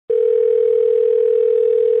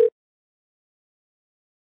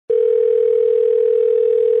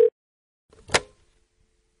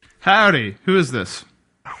Howdy. Who is this?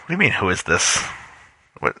 What do you mean, who is this?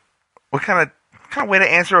 What kind of way to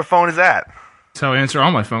answer a phone is that? That's how I answer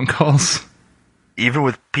all my phone calls. Even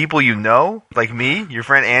with people you know? Like me? Your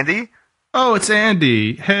friend Andy? Oh, it's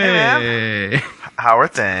Andy. Hey. How are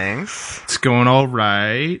things? It's going all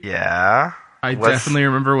right. Yeah. I definitely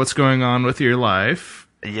remember what's going on with your life.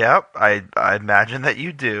 Yep, I imagine that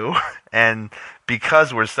you do. And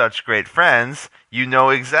because we're such great friends, you know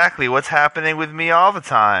exactly what's happening with me all the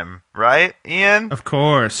time. Right, Ian? Of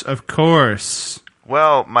course.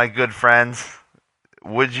 Well, my good friends,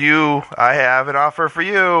 I have an offer for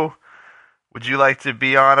you. Would you like to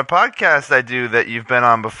be on a podcast I do that you've been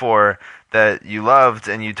on before, that you loved,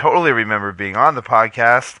 and you totally remember being on the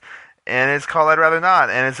podcast? And it's called I'd Rather Not,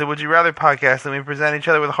 and it's a Would You Rather podcast, and we present each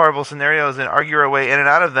other with horrible scenarios and argue our way in and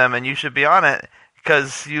out of them, and you should be on it,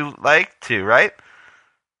 because you like to, right?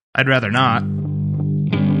 I'd rather not.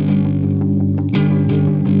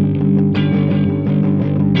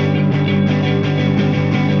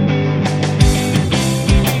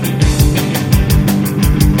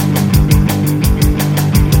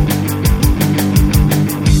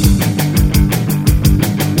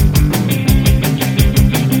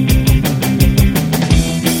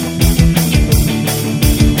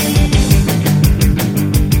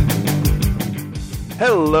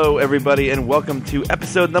 Hello, everybody, and welcome to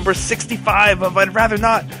episode number 65 of I'd Rather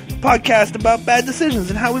Not, podcast about bad decisions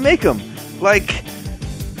and how we make them. Like,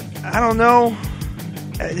 I don't know,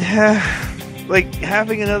 like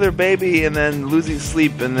having another baby and then losing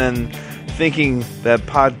sleep and then thinking that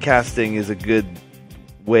podcasting is a good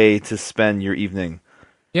way to spend your evening.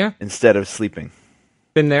 Yeah. Instead of sleeping.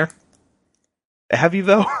 Been there. Have you,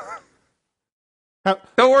 though? Don't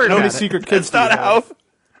worry about it. Secret kids. That's not how...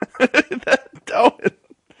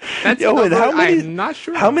 I'm not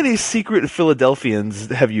sure. How many secret Philadelphians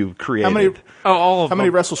have you created? All of them. How many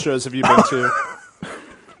wrestle shows have you been to?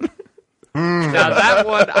 Now that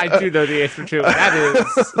one I do know the answer to. That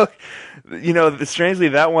is, you know, strangely,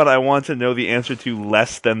 that one I want to know the answer to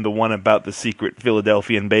less than the one about the secret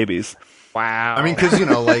Philadelphian babies. wow. I mean, because you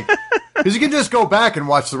can just go back and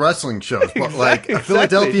watch the wrestling shows, but like a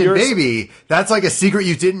Philadelphian baby, that's like a secret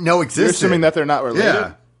you didn't know existed. You're assuming that they're not related?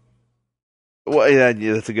 Yeah. Well, yeah,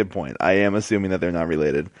 that's a good point. I am assuming that they're not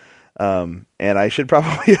related. And I should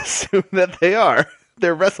probably assume that they are.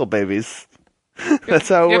 They're wrestle babies. That's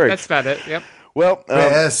how it works. That's about it. Yep. Well,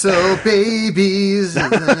 wrestle babies,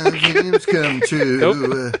 dreams come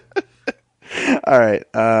true. All right.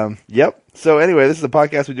 Yep. So anyway, this is a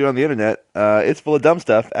podcast we do on the internet. It's full of dumb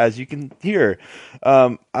stuff, as you can hear.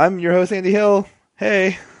 I'm your host, Andy Hill.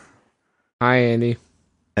 Hey. Hi, Andy.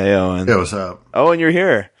 Hey, Owen. Hey, what's up? Owen, you're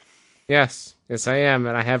here. Yes, I am,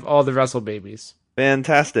 and I have all the wrestle babies.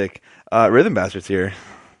 Fantastic. Rhythm Bastard's here.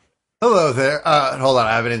 Hello there. Hold on,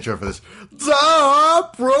 I have an intro for this. I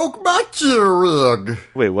broke my Keurig.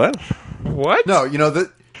 Wait, what? What? No, you know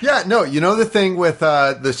the thing with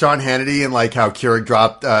the Sean Hannity and like how Keurig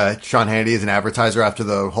dropped Sean Hannity as an advertiser after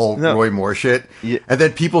the whole Roy Moore shit, Yeah. And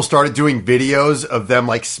then people started doing videos of them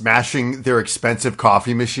like smashing their expensive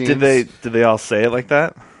coffee machines. Did they all say it like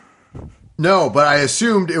that? No, but I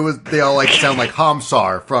assumed they all like sound like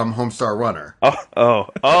Homsar from Homestar Runner. Oh.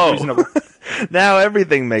 Now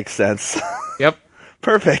everything makes sense. Yep.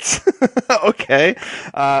 Perfect. Okay.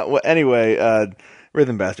 Well, anyway,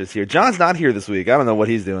 Rhythm Bastard's here. John's not here this week. I don't know what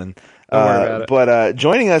he's doing. Don't worry about it. But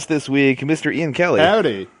joining us this week, Mr. Ian Kelly.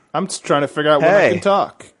 Howdy. I'm just trying to figure out when I can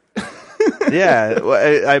talk. Yeah,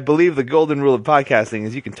 well, I believe the golden rule of podcasting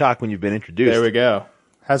is you can talk when you've been introduced. There we go.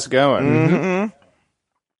 How's it going? Mm-hmm.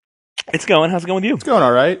 It's going. How's it going with you? It's going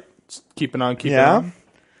all right. Just keeping on. Yeah.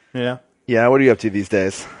 Yeah, what are you up to these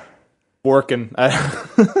days? Working. I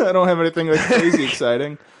don't have anything like crazy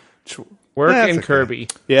exciting. Work That's and okay. Kirby.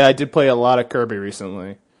 Yeah, I did play a lot of Kirby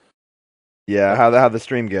recently. Yeah, how'd the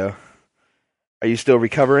stream go? Are you still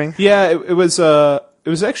recovering? Yeah, it was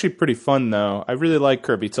actually pretty fun though. I really like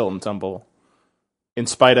Kirby Tilt and Tumble, in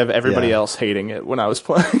spite of everybody else hating it when I was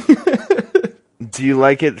playing. Do you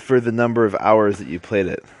like it for the number of hours that you played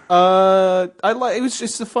it? It was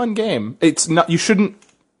just a fun game. It's not. You shouldn't.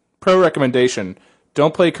 Pro recommendation: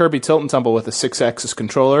 don't play Kirby Tilt and Tumble with a 6-axis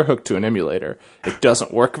controller hooked to an emulator. It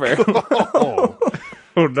doesn't work very well.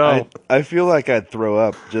 Oh no. I feel like I'd throw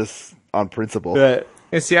up just on principle. But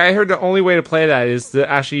And see, I heard the only way to play that is to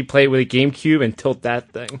actually play it with a GameCube and tilt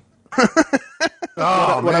that thing.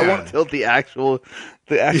 Oh, when man. I won't tilt the actual.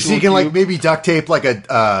 You see, you can like maybe duct tape like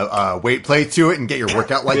a weight plate to it and get your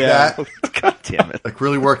workout like that. God damn it! Like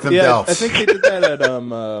really work them yeah, delts. I think they did that at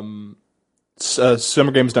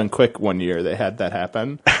Summer Games Done Quick one year. They had that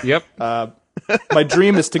happen. Yep. My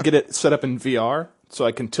dream is to get it set up in VR so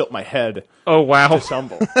I can tilt my head Oh, wow. to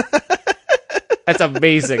tumble. That's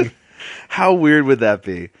amazing. How weird would that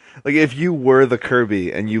be? Like if you were the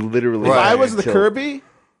Kirby and you literally. If Right. I was the tilt- Kirby,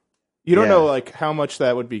 you don't Yeah. know like how much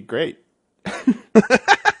that would be great.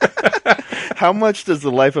 How much does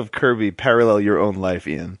the life of Kirby parallel your own life,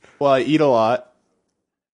 Ian? Well, I eat a lot.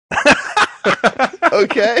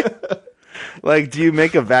 Okay. Like, do you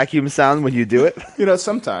make a vacuum sound when you do it? You know,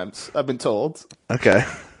 sometimes I've been told. Okay.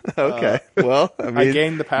 Okay. Well, I mean, I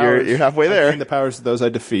gain the powers. You're halfway I there. gain the powers of those I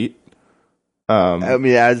defeat. I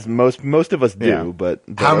mean, as most of us do, Yeah. but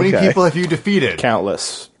How many okay. people have you defeated?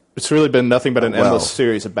 Countless. It's really been nothing but an Well. endless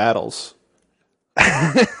series of battles.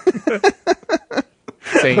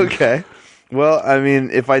 Same. Okay. Well, I mean,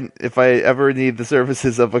 if I ever need the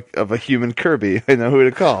services of a human Kirby, I know who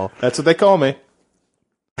to call. That's what they call me.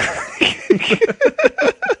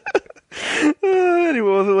 Anyway,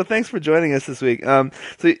 well, thanks for joining us this week. So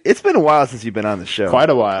it's been a while since you've been on the show. Quite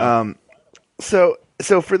a while. So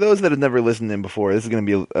for those that have never listened in before, this is going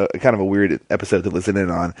to be a kind of a weird episode to listen in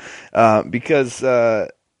on, because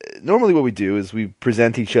normally what we do is we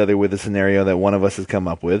present each other with a scenario that one of us has come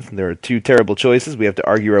up with. There are two terrible choices. We have to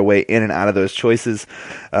argue our way in and out of those choices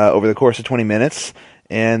over the course of 20 minutes,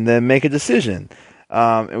 and then make a decision.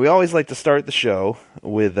 And we always like to start the show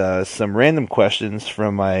with some random questions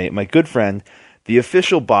from my good friend, the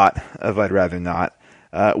official bot of I'd Rather Not,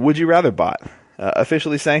 Would You Rather Bot,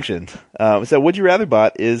 officially sanctioned. So Would You Rather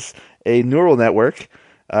Bot is a neural network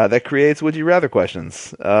that creates Would You Rather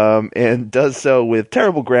questions, and does so with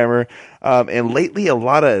terrible grammar, and lately a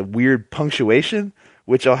lot of weird punctuation,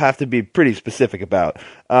 which I'll have to be pretty specific about.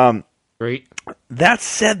 Great. That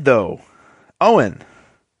said, though, Owen,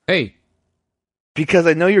 Hey. because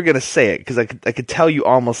I know you're going to say it, because I could tell you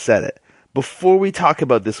almost said it. Before we talk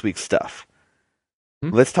about this week's stuff,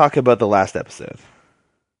 let's talk about the last episode.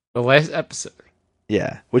 The last episode.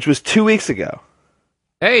 Yeah, which was 2 weeks ago.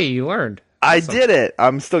 Hey, you learned. I Awesome. did it.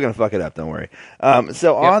 I'm still going to fuck it up, don't worry.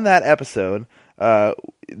 So on that episode,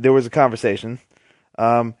 there was a conversation,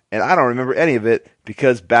 and I don't remember any of it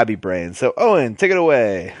because Babby Brain. So Owen, take it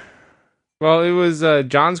away. Well, it was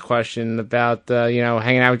John's question about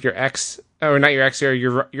hanging out with your ex, or not your ex, or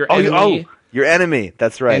your enemy, Your enemy.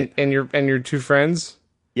 That's right. and your two friends.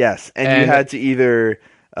 Yes, and you And- had to either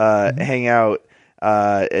hang out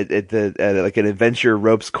at like an adventure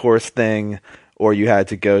ropes course thing, or you had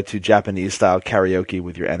to go to Japanese style karaoke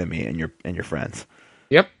with your enemy and your friends.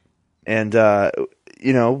 Yep. And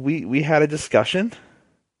we had a discussion.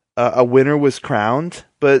 A winner was crowned,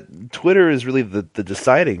 but Twitter is really the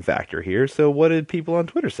deciding factor here. So what did people on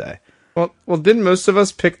Twitter say? Well, didn't most of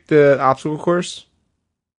us pick the obstacle course?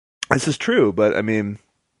 This is true, but I mean,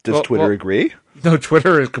 does Well- Twitter well- agree? No,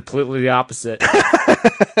 Twitter is completely the opposite.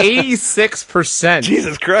 86%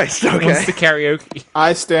 Jesus Christ! wants Okay. the karaoke.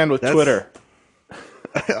 I stand with That's- Twitter.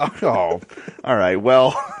 Oh, all right.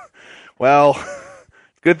 Well,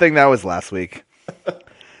 good thing that was last week.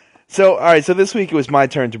 So, all right. So this week it was my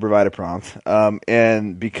turn to provide a prompt,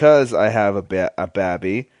 and because I have a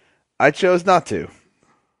babby, I chose not to.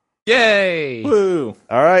 Yay! Woo!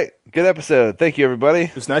 All right. Good episode. Thank you, everybody.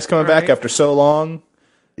 It was nice coming All back right. after so long.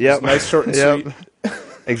 Yep. Nice, short, and Yep. sweet.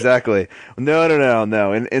 Exactly.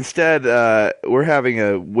 No. And instead, we're having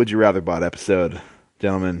a Would You Rather Bot episode,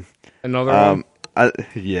 gentlemen. Another one.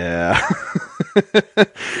 Yeah.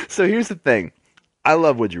 So here's the thing. I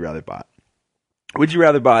love Would You Rather Bot. Would You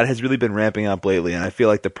Rather Bot has really been ramping up lately, and I feel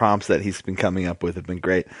like the prompts that he's been coming up with have been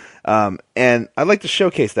great. And I'd like to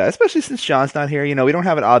showcase that, especially since Sean's not here. We don't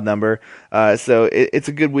have an odd number, so it's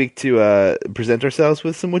a good week to present ourselves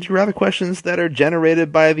with some Would You Rather questions that are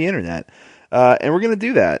generated by the internet. And we're going to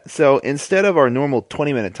do that. So instead of our normal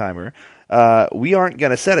 20-minute timer, we aren't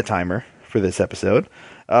going to set a timer for this episode.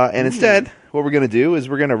 And instead, what we're going to do is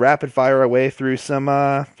we're going to rapid fire our way through some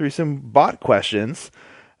bot questions.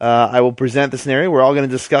 I will present the scenario. We're all going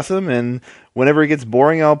to discuss them, and whenever it gets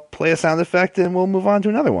boring, I'll play a sound effect, and we'll move on to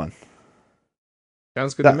another one.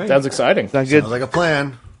 Sounds good to me. Sounds exciting. Sound good? Sounds like a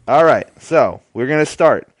plan. All right. So we're going to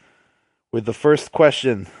start with the first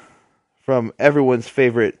question from everyone's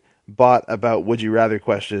favorite bot about Would You Rather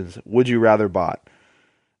questions. Would you rather bot?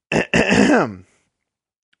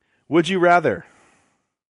 Would you rather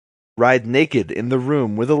ride naked in the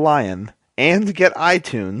room with a lion and get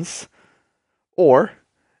iTunes, or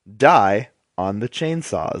die on the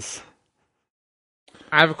chainsaws?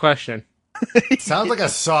 I have a question. Sounds like a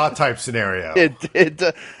Saw type scenario. Wait,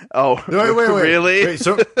 really? Wait,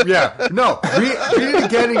 so yeah, no. Read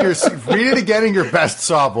it again in your best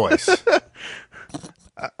Saw voice.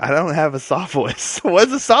 I don't have a Saw voice.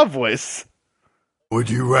 What's a Saw voice? Would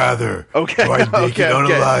you rather Okay, ride naked on a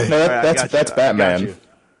lion? No, All right, I got that's you. Batman.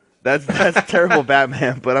 That's terrible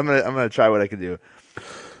Batman, but I'm gonna try what I can do.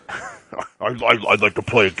 I'd like to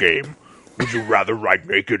play a game. Would you rather ride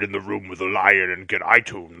naked in the room with a lion and get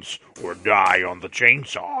iTunes, or die on the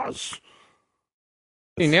chainsaws?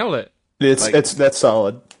 You nailed it. That's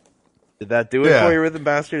solid. Did that do it Yeah. for you, Rhythm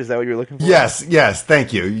Bastard? Is that what you were looking for? Yes,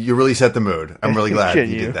 thank you. You really set the mood. I'm really glad you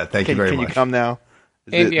did that. Thank you very Can much. you come now?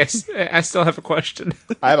 And yes, I still have a question.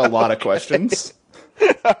 I have a lot of questions.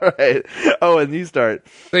 All right. Oh, and you start.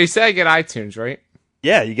 So you say I get iTunes, right?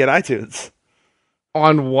 Yeah, you get iTunes.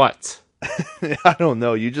 On what? I don't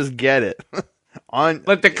know. You just get it. On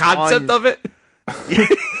Like the concept of it?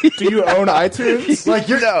 Do you own iTunes? Like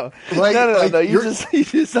you're no, like, no. like You you're-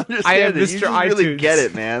 just understand I am it. You Mr. just really iTunes. get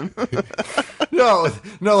it, man. no,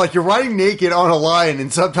 like you're riding naked on a lion,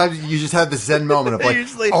 and sometimes you just have this Zen moment of like,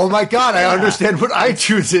 Usually- oh my god, I understand what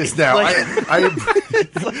iTunes is now. I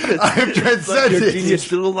have transcended. Your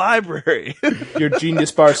digital library. You're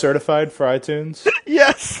Genius Bar certified for iTunes?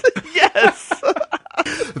 yes.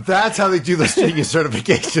 That's how they do those genius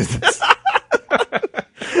certifications.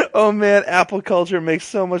 Oh man, Apple culture makes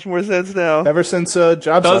so much more sense now. Ever since job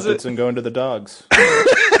Does suffits it? and going to the dogs.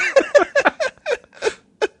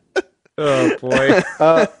 Oh, boy.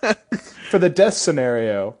 For the death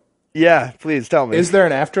scenario, Yeah, please tell me. is there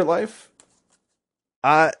an afterlife?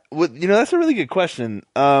 That's a really good question.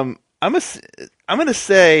 I'm gonna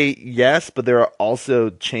say yes, but there are also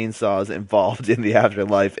chainsaws involved in the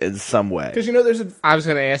afterlife in some way. Because I was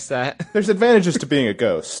going to ask that. there's advantages to being a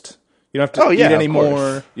ghost. You don't have to Oh, yeah, eat of anymore.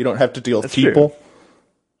 course. You don't have to deal with That's true. people.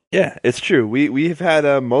 Yeah, it's true. We've had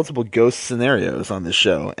multiple ghost scenarios on this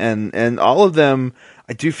show, and all of them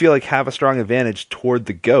I do feel like have a strong advantage toward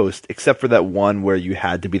the ghost, except for that one where you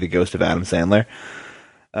had to be the ghost of Adam Sandler.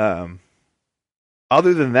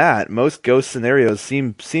 Other than that, most ghost scenarios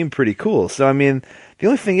seem pretty cool. So I mean, the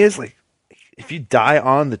only thing is, like, if you die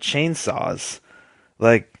on the chainsaws,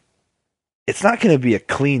 like, it's not going to be a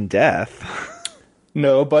clean death.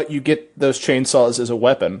 No, but you get those chainsaws as a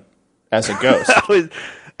weapon, as a ghost.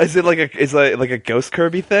 Is it like a Ghost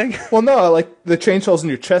Kirby thing? Well, no, like the chainsaw's in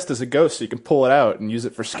your chest as a ghost, so you can pull it out and use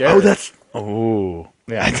it for scary. Yeah. Oh,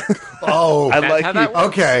 I like how you. that works?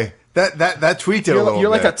 okay. That tweaked it a little You're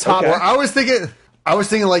like bit. a top. Well, I was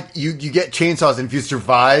thinking like you get chainsaws, and if you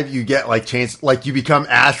survive, you get like you become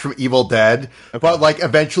Ash from Evil Dead. But like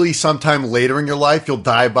eventually, sometime later in your life, you'll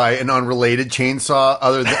die by an unrelated chainsaw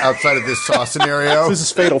outside of this saw scenario. This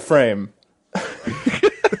is Fatal Frame.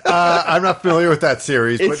 I'm not familiar with that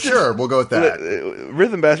series, but It's sure, we'll go with that.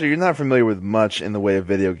 Rhythm Bastard, you're not familiar with much in the way of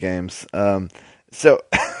video games. So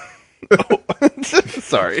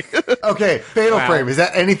sorry. Okay, Fatal Wow. Frame, is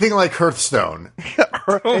that anything like Hearthstone?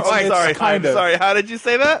 Sorry. How did you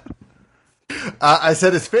say that? I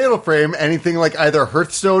said it's Fatal Frame, anything like either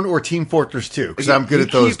Hearthstone or Team Fortress 2, because I'm good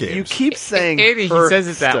at those games. You keep saying Andy, he says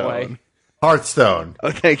it that way. Hearthstone. Hearthstone.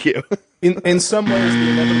 Oh, thank you. In some ways, the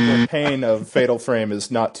inevitable pain of Fatal Frame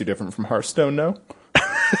is not too different from Hearthstone, no?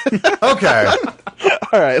 Okay.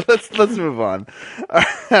 All right, let's move on. All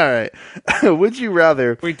right. Would you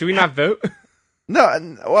rather? Wait, do we not vote?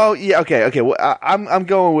 No. Well, yeah. Okay. Well, I'm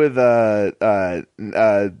going with I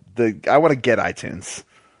want to get iTunes.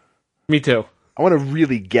 Me too. I want to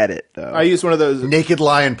really get it though. I use one of those. Naked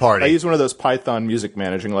Lion Party. I use one of those Python music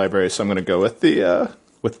managing libraries, so I'm going to go with the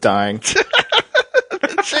with dying.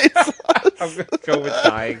 I'm going to go with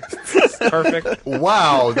dying. Perfect.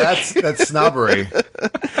 Wow, that's snobbery.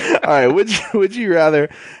 All right. Would you rather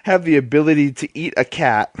have the ability to eat a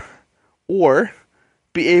cat or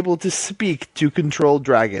be able to speak to control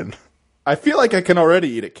dragon? I feel like I can already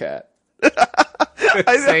eat a cat.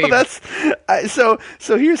 I know Same.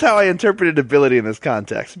 so here's how I interpreted ability in this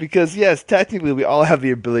context. Because yes, technically we all have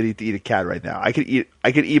the ability to eat a cat right now. I could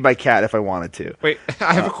eat my cat if I wanted to. Wait,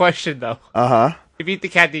 I have a question, though. Uh-huh. If you eat the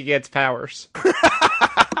cat, he gets powers.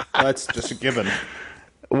 That's just a given.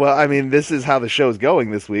 Well, I mean, this is how the show's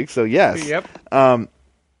going this week, so yes. Yep. So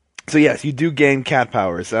yes, you do gain cat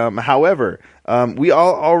powers. However, we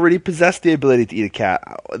all already possess the ability to eat a cat.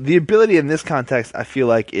 The ability in this context, I feel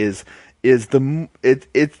like, is you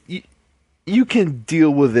can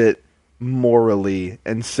deal with it morally,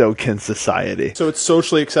 and so can society. So it's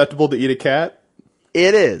socially acceptable to eat a cat?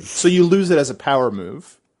 It is. So you lose it as a power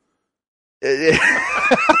move.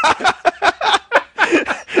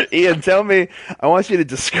 Ian, tell me. I want you to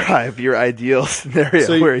describe your ideal scenario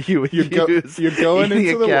So where you would you're use you're going eating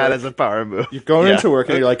into a the cat work. as a power move. You're going Yeah. into work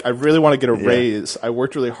and you're like, I really want to get a raise. I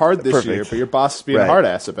worked really hard this Perfect. year, but your boss is being Right. a hard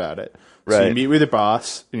ass about it. So you Right. meet with your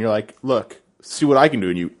boss and you're like, look, see what I can do.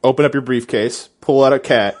 And you open up your briefcase, pull out a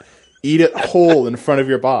cat, eat it whole in front of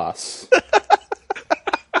your boss.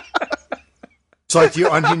 So like, do you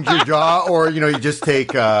unhinge your jaw, or you just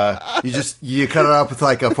take you cut it up with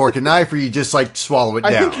like a fork and knife, or you just like swallow it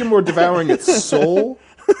down? I think you're more devouring its soul.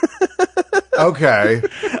 Okay.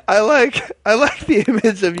 I like the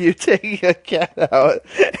image of you taking a cat out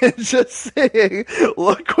and just saying,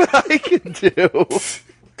 "Look what I can do."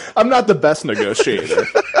 I'm not the best negotiator.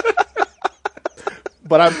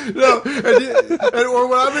 But I'm or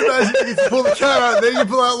what I'm imagining is you pull the cat out, and then you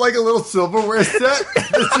pull out like a little silverware set,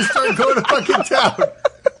 and just start going to fucking town.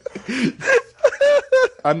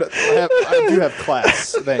 I do have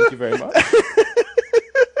class. Thank you very much.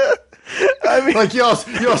 I mean, Like you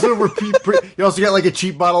also get like a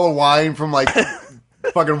cheap bottle of wine from like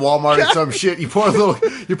fucking Walmart or some shit. You pour a little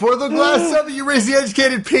glass of it. You raise the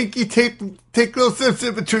educated pinky, take little sips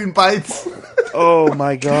in between bites. oh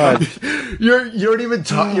my god. You don't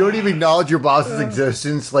even acknowledge your boss's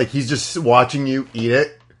existence. Like he's just watching you eat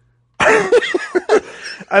it.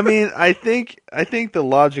 I mean, I think the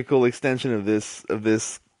logical extension of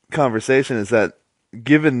this conversation is that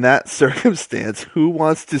given that circumstance, who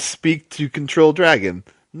wants to speak to Control Dragon?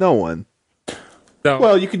 No one. No.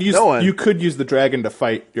 Well, you could one. use the dragon to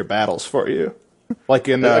fight your battles for you, like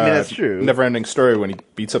in that's true. Neverending Story when he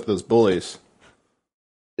beats up those bullies.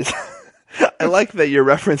 I like that your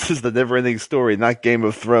reference is the Neverending Story, not Game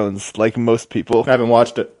of Thrones, like most people. I haven't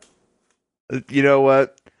watched it. You know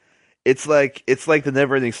what? It's like the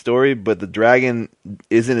Neverending Story, but the dragon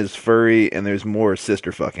isn't as furry, and there's more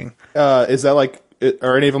sister fucking. Is that like?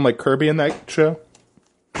 Are any of them like Kirby in that show?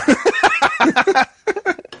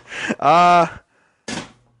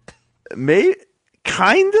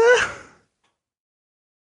 Kinda.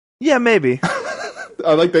 Yeah, maybe.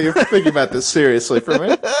 I like that you're thinking about this seriously for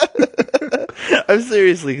me. I'm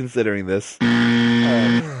seriously considering this. All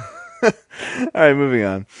right, moving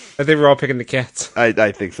on. I think we're all picking the cats.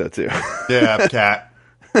 I think so too. Yeah, cat.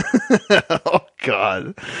 Oh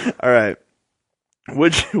God! All right.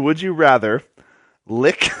 Would you rather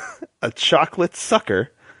lick a chocolate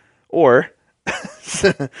sucker or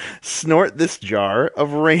snort this jar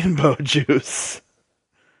of rainbow juice?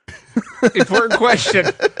 Important question.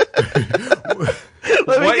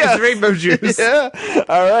 What is rainbow juice? Yeah.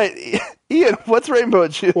 All right, Ian. What's rainbow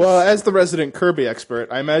juice? Well, as the resident Kirby expert,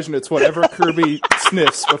 I imagine it's whatever Kirby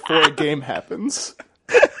sniffs before a game happens.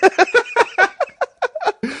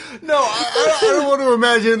 No, I don't want to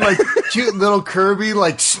imagine like cute little Kirby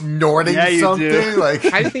like snorting Yeah, you something. do. Like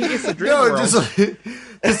I think it's a dream no, world.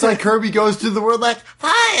 just like Kirby goes through the world like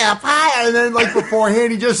fire, and then like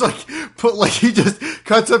beforehand he just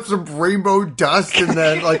cuts up some rainbow dust and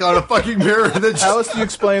then like on a fucking mirror. And then How else do you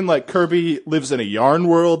explain like Kirby lives in a yarn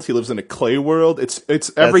world? He lives in a clay world. It's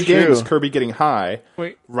every That's game true. is Kirby getting high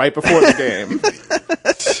Wait. right before the game.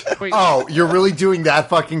 Wait, oh, you're really doing that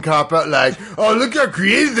fucking cop out? Like, oh, look how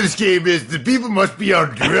creative this game is. The people must be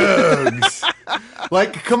on drugs.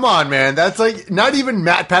 Like, come on, man. That's like not even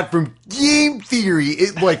Matt Pat from Game Theory.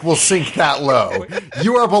 It like will sink that low.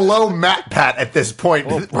 You are below Matt Pat at this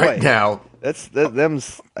point right now.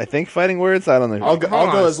 Them's I think fighting words. I don't know. I'll Hold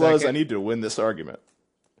on go a as low as I second. need to win this argument.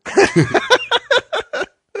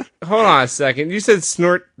 hold on a second. You said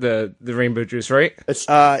snort the rainbow juice, right?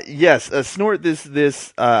 Yes. Snort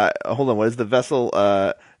this. Hold on. What is the vessel?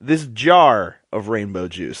 This jar of rainbow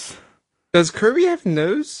juice. Does Kirby have a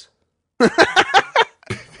nose?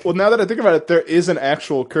 Well, now that I think about it, there is an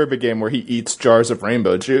actual Kirby game where he eats jars of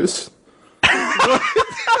rainbow juice.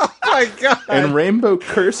 Oh my god! And Rainbow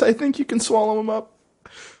Curse, I think you can swallow them up.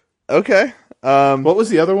 Okay. What was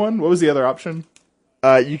the other one? What was the other option?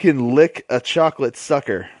 You can lick a chocolate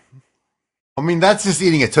sucker. I mean, that's just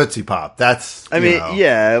eating a Tootsie Pop. That's I mean,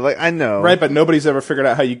 yeah, like I know, Right, but nobody's ever figured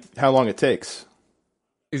out how long it takes.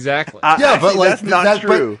 Exactly. Yeah, but, Actually, like, that's not that-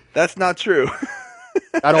 true. That's not true.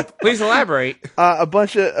 I don't. Please elaborate. A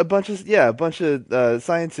bunch of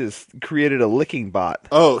scientists created a licking bot.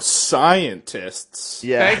 Oh, scientists.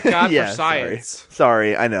 Yeah, Thank God yeah, for science.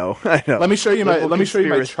 Sorry, I know. Let me show you my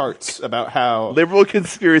Liberal charts about how. Liberal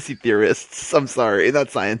conspiracy theorists. I'm sorry, not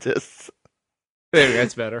scientists. There,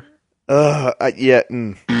 that's better. Yeah.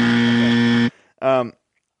 Now,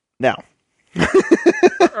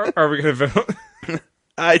 Are we gonna vote?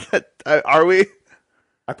 are we?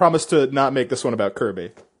 I promise to not make this one about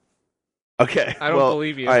Kirby. Okay. I don't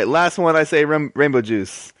believe you. All right, last one. I say rainbow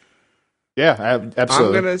juice. Yeah,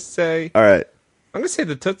 absolutely. I'm gonna say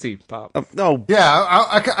the Tootsie Pop. No, Yeah,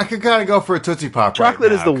 I could kind of go for a Tootsie Pop.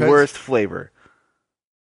 chocolate right is now, the 'cause- worst flavor.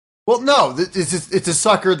 Well, no, it's a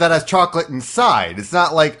sucker that has chocolate inside. It's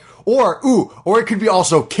not like or it could be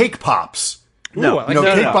also cake pops. Ooh, I like No,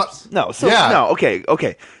 that. cake pops. No, so Yeah. no,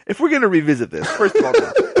 okay. If we're gonna revisit this, first of all,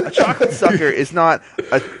 a chocolate sucker is not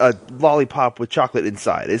a lollipop with chocolate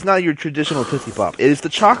inside. It's not your traditional Tootsie Pop. It is the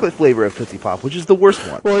chocolate flavor of Tootsie Pop, which is the worst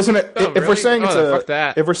one. Well, isn't it? Oh, if we're really? saying it's Oh, fuck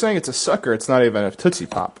that. if we're saying it's a sucker, it's not even a Tootsie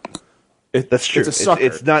Pop. That's true. It's a sucker.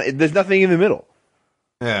 It's not. There's nothing in the middle.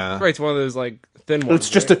 Yeah. Right, it's one of those like thin ones. It's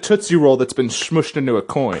just a Tootsie Roll that's been smushed into a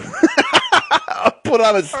coin. Put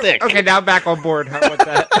on a stick. Okay, now back on board. How about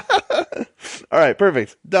that? All right,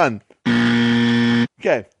 perfect. Done.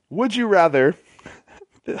 Okay. Would you rather?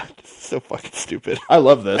 This is so fucking stupid. I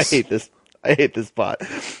love I this. hate this. I hate this spot.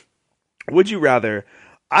 Would you rather?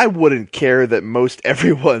 I wouldn't care that most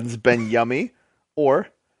everyone's been yummy, or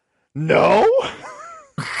no?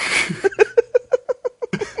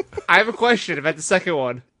 I have a question about the second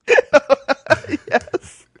one.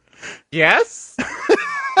 Yes. Yes?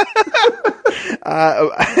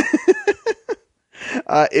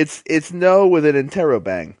 It's no with an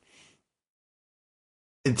interrobang.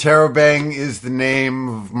 Interrobang is the name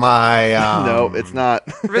of my. No, it's not.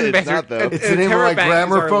 Really, It's not though. It's the name of my Terrabang is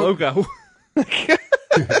grammar our book. logo.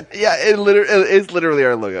 Yeah, it is literally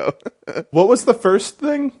our logo. What was the first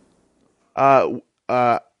thing? I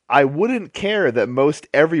wouldn't care that most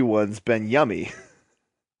everyone's been yummy.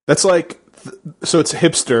 That's like, so it's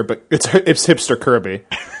hipster, but it's hipster Kirby.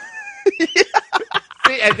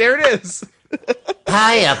 See, and there it is.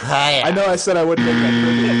 Paya. I know I said I wouldn't make that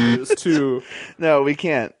Kirby, but it was too. No, we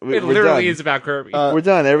can't. It We're literally done. is about Kirby. We're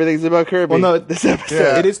done. Everything's about Kirby. Well, no, this episode.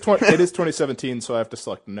 Yeah. It is 2017, so I have to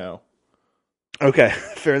select no. Okay,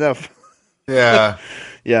 fair enough. Yeah.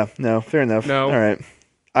 Yeah, no, fair enough. No. All right.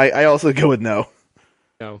 I also go with no.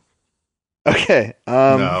 No. Okay.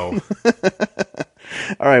 No.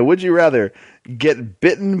 All right. Would you rather get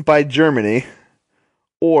bitten by Germany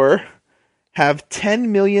or have $10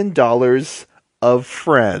 million of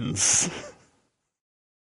friends?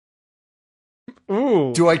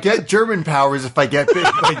 Ooh. Do I get German powers if I get bit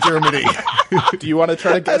by Germany? Do you want to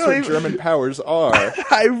try to guess don't what even- German powers are?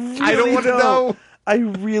 I really I don't want to know. I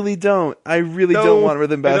really don't. I really No, don't want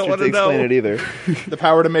Rhythm I don't Bastard wanna to explain know. it either. The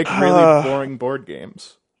power to make really boring board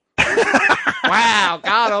games. Wow,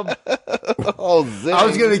 got him. Oh, zing. I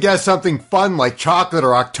was going to guess something fun like chocolate or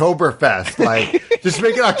Oktoberfest. Like, just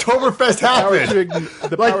make an Oktoberfest happen.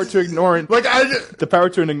 The power to ignore Like, the power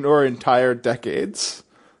to ignore entire decades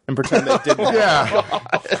and pretend they didn't. yeah.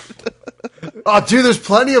 Oh, dude, there's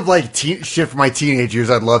plenty of like shit from my teenage years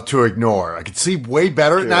I'd love to ignore. I could sleep way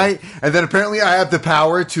better at night, and then apparently I have the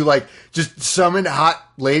power to like just summon hot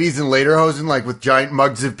ladies in lederhosen like with giant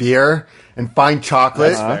mugs of beer and find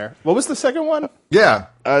chocolate. That's fair. What was the second one? Yeah.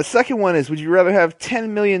 Second one is: would you rather have $10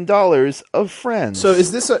 million of friends? So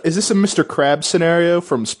is this a Mr. Krabs scenario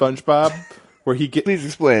from SpongeBob where he get please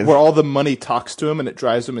explain. where all the money talks to him and it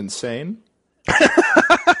drives him insane?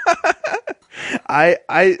 I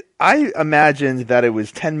imagined that it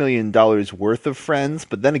was $10 million worth of friends,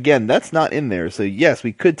 but then again, that's not in there. So yes,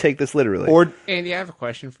 we could take this literally. Or Andy, I have a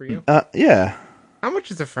question for you. Yeah, How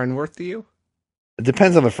much is a friend worth to you? it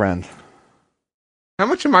depends on the friend. How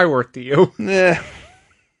much am I worth to you? Yeah.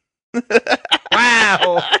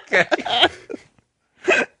 Wow. Okay.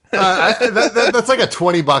 That's like a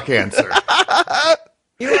 $20 answer.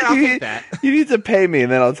 You know what? I'll take that. You need to pay me,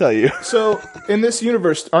 and then I'll tell you. so in this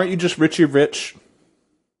universe, aren't you just Richie Rich?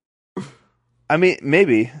 I mean,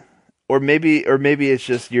 maybe, or maybe it's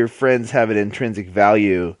just your friends have an intrinsic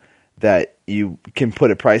value that you can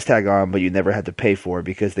put a price tag on, but you never had to pay for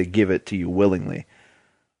because they give it to you willingly.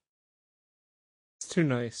 It's too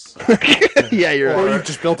nice. Yeah, you're Or right. you've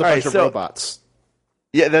just built a All bunch right, of so- robots?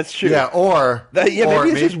 Yeah, that's true. Yeah, or Maybe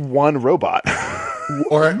it's just one robot.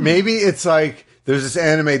 or maybe it's like there's this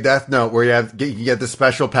anime Death Note where you can get the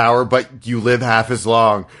special power, but you live half as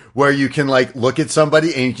long. Where you can like look at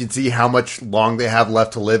somebody and you can see how much long they have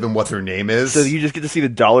left to live and what their name is. So you just get to see the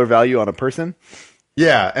dollar value on a person?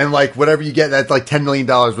 Yeah, and like whatever you get, that's like $10 million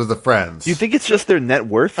worth of friends. Do you think it's just their net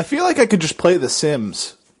worth? I feel like I could just play The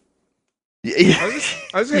Sims. I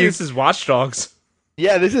was saying this is Watch Dogs.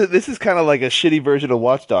 Yeah, this is kind of like a shitty version of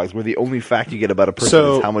Watch Dogs, where the only fact you get about a person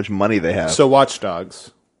So- is how much money they have. So Watch Dogs.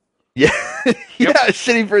 Yeah, yeah, a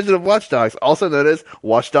shitty version of Watch Dogs, also known as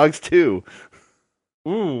Watch Dogs 2.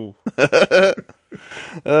 Ooh.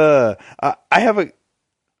 I have a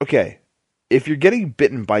okay. If you're getting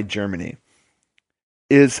bitten by Germany,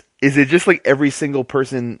 is it just like every single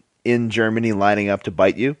person in Germany lining up to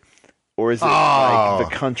bite you, or is it like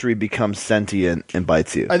the country becomes sentient and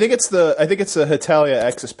bites you? I think it's the Hetalia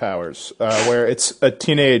Axis powers, where it's a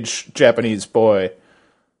teenage Japanese boy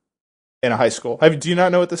in a high school. Do you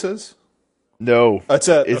not know what this is? No. Is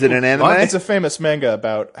it an anime? It's a famous manga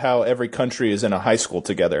about how every country is in a high school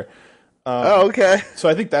together. Okay. So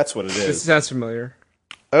I think that's what it This is. sounds familiar.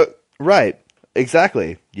 Right.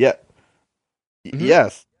 Exactly. Yeah.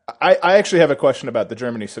 Yes. I actually have a question about the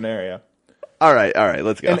Germany scenario. All right.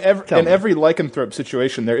 Let's go. In Tell me. every lycanthrope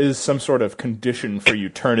situation, there is some sort of condition for you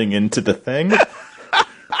turning into the thing.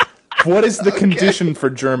 What is the condition for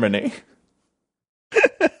Germany?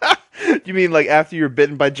 You mean like after you're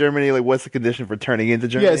bitten by Germany? Like, what's the condition for turning into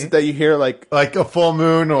Germany? Yeah, is it that you hear like Like a full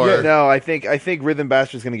moon, or No, I think Rhythm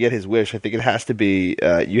Bastard's going to get his wish. I think it has to be.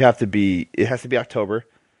 It has to be October.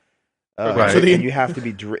 Right. So And you have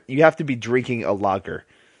to be drinking a lager.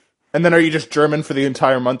 and then are you just German for the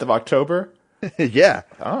entire month of October? Yeah,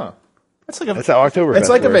 Oh, that's how October. It's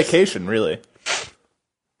like a works. vacation, really.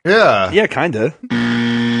 yeah. Yeah, kinda.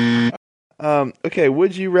 Okay,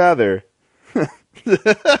 would you rather?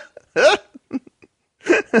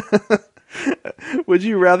 Would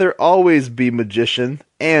you rather always be magician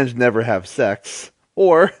and never have sex,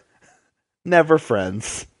 or never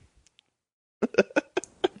friends?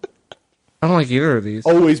 I don't like either of these.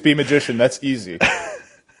 Always be magician. That's easy.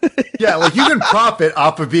 Yeah, like you can profit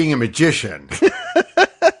off of being a magician.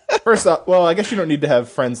 First off, well, I guess you don't need to have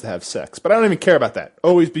friends to have sex, but I don't even care about that.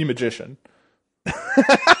 Always be magician.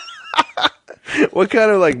 What kind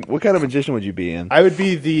of magician would you be in? I would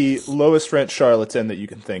be the lowest rent charlatan that you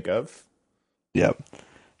can think of. Yep.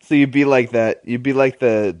 So you'd be like that. You'd be like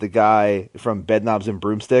the guy from Bedknobs and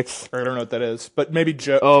Broomsticks. I don't know what that is, but maybe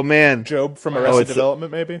Job. Oh man, Job from Arrested it's-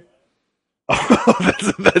 Development, maybe.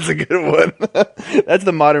 that's a good one. That's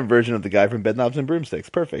the modern version of the guy from Bedknobs and Broomsticks.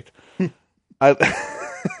 Perfect.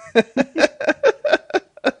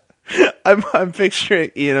 I'm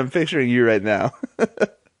picturing Ian. I'm picturing you right now,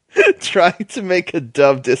 trying to make a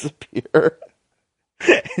dove disappear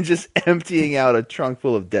and just emptying out a trunk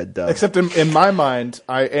full of dead doves. Except in my mind,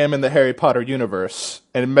 I am in the Harry Potter universe,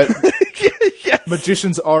 and Yes.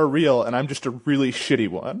 magicians are real, and I'm just a really shitty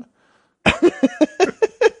one.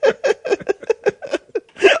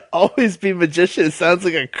 Always be magician. It sounds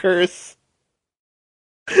like a curse.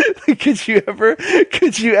 Could you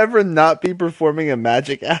ever not be performing a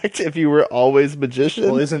magic act if you were always magician?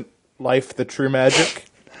 Well, isn't life the true magic?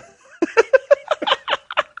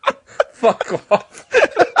 Fuck off.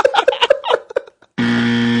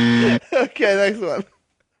 Okay, next one.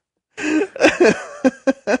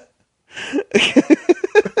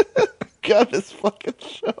 God, this fucking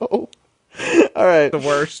show. All right. The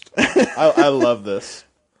worst. I love this.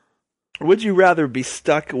 Would you rather be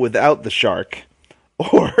stuck without the shark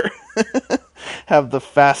or have the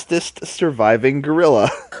fastest surviving gorilla?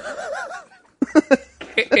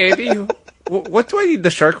 Andy, what do I need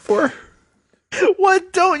the shark for?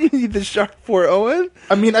 What don't you need the shark for, Owen?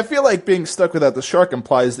 I mean, I feel like being stuck without the shark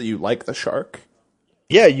implies that you like the shark.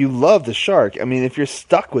 Yeah, you love the shark. I mean, if you're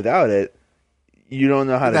stuck without it, you don't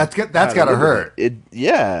know how to. That's how gotta live with hurt. It.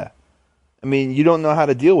 Yeah. I mean, you don't know how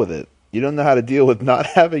to deal with it. You don't know how to deal with not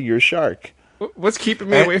having your shark. What's keeping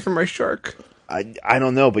me away from my shark? I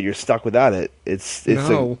don't know, but you're stuck without it. It's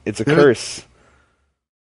No. a curse.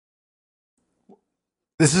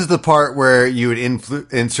 This is the part where you would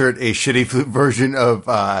insert a shitty flute version of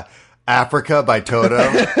Africa by Toto.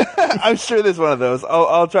 I'm sure there's one of those.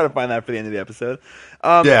 I'll try to find that for the end of the episode.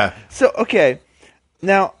 Yeah. So okay,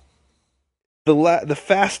 now the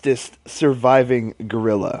fastest surviving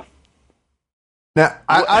gorilla. Now,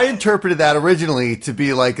 I interpreted that originally to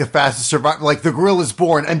be like the fastest survivor, like the gorilla's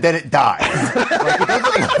born and then it dies. Like, it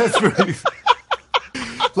doesn't last very-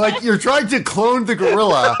 like you're trying to clone the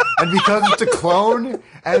gorilla, and because it's a clone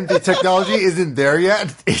and the technology isn't there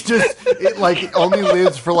yet, it only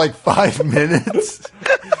lives for like 5 minutes.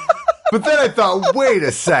 But then I thought, wait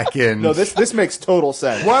a second. No, this makes total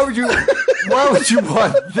sense. Why would you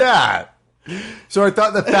want that? So I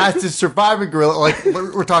thought the fastest surviving gorilla, like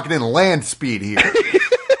we're talking in land speed here.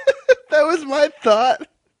 That was my thought.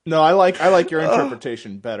 No, I like your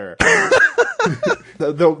interpretation better.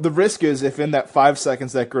 The risk is if in that 5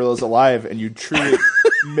 seconds that gorilla's alive and you truly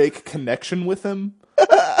make connection with him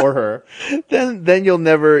or her, Then you'll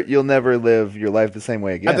never live your life the same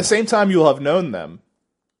way again. at the same time you'll have known them,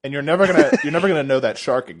 and you're never gonna know that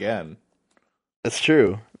shark again. That's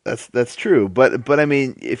true. That's true. But I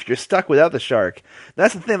mean, if you're stuck without the shark,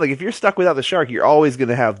 that's the thing. Like if you're stuck without the shark, you're always going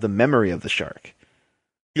to have the memory of the shark.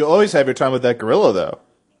 You'll always have your time with that gorilla, though.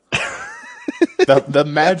 the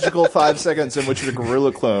magical 5 seconds in which the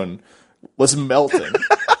gorilla clone was melting.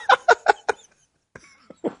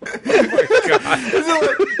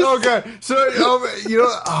 So, so good. So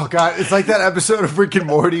oh god, it's like that episode of Rick and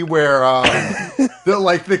Morty where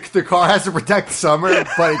the car has to protect Summer,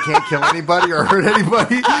 but it can't kill anybody or hurt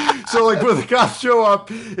anybody. So like when the cops show up,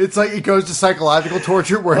 it's like it goes to psychological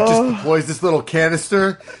torture where it just deploys this little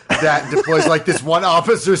canister that deploys like this one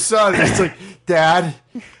officer's son. And it's like, Dad,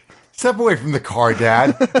 step away from the car,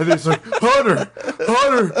 Dad. And then it's like, Hunter,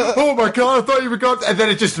 oh my god, I thought you were going. And then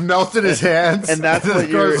it just melts in his hands. And that's and what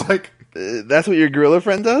your that's what your gorilla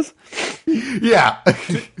friend does. Yeah.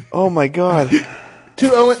 Oh my god.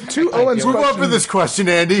 To Owen's Move on for this question,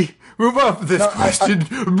 Andy. Move on for this question. I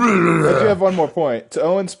do have one more point. To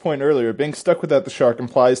Owen's point earlier, being stuck without the shark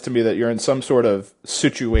implies to me that you're in some sort of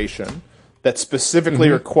situation that specifically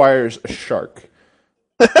requires a shark.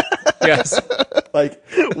 Yes. Like,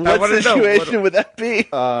 what situation would that be?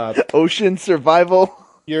 Ocean survival.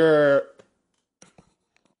 You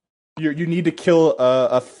need to kill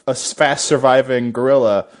a fast surviving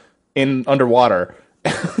gorilla in underwater.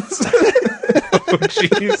 Oh,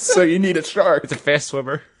 jeez. So you need a shark. It's a fast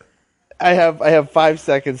swimmer. I have 5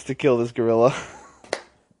 seconds to kill this gorilla.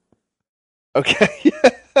 Okay.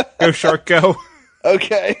 Go shark, go.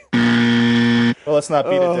 Okay. Well, let's not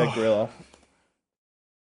beat a dead gorilla.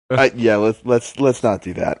 Yeah, let's not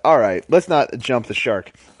do that. All right, let's not jump the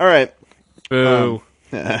shark. All right. Boo.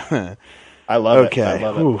 I love it. Okay. I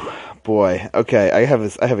love it. Ooh, boy. Okay, I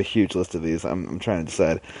have a huge list of these. I'm trying to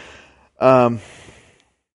decide.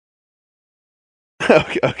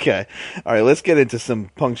 Okay. All right, let's get into some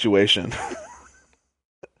punctuation.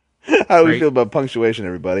 How do we feel about punctuation,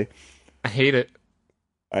 everybody? I hate it.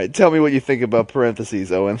 All right, tell me what you think about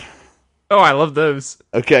parentheses, Owen. Oh, I love those.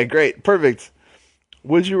 Okay, great. Perfect.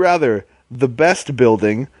 Would you rather the best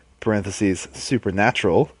building, parentheses,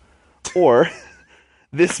 supernatural, or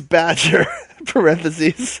this badger,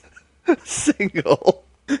 parentheses, single?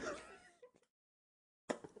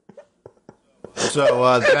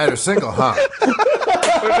 So the badger's single, huh?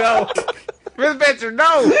 Oh, no. For the badger,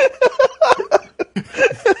 no.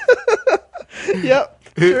 Yep,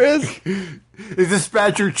 there is. Is this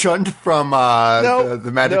badger Chunt from No,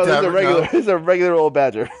 the Magic no, Tavern? it's a regular old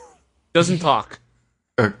badger. Doesn't talk.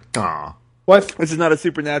 What? This is not a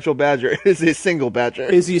supernatural badger. It's a single badger.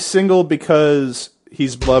 Is he single because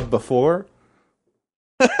he's blubbed before?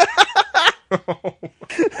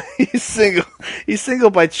 He's single. He's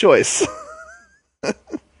single by choice.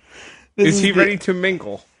 Is he ready to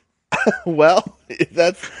mingle? Well,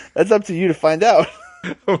 that's up to you to find out.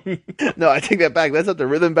 No, I take that back. That's up to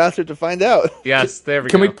Rhythm Bastard to find out. Yes, there we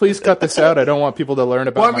Can go. we please cut this out? I don't want people to learn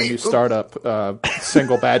about my new startup,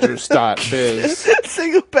 singlebadgers.biz.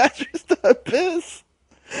 Singlebadgers.biz.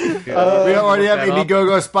 We already have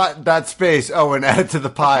Indiegogo spot.space. Oh, and add it to the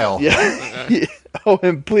pile. Yeah. Oh,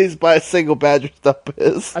 and please buy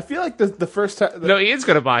singlebadgers.biz. I feel like the first time... No, Ian's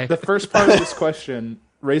going to buy. The first part of this question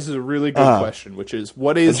raises a really good question, which is,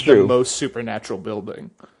 what is the most supernatural building?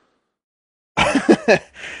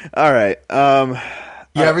 All right.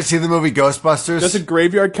 You ever see the movie Ghostbusters? Does a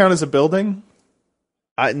graveyard count as a building?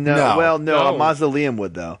 No. Well, No. a mausoleum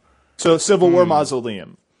would, though. So Civil War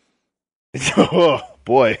mausoleum. Oh,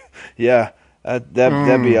 boy. Yeah.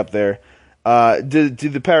 That'd be up there. Do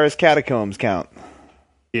the Paris catacombs count?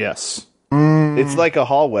 Yes. It's like a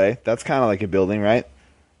hallway. That's kind of like a building, right?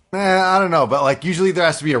 I don't know, but like usually there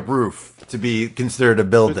has to be a roof to be considered a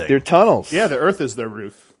building. They're tunnels. Yeah, the Earth is their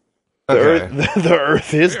roof. The Okay.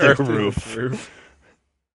 Earth is their roof.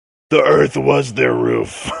 The Earth was their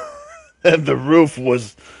roof. And the roof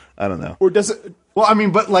was... I don't know. Or does it... Well, I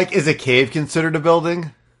mean, but like, is a cave considered a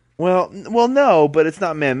building? Well, no, but it's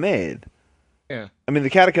not man-made. Yeah. I mean, the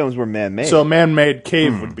catacombs were man-made. So a man-made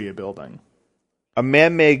cave would be a building. A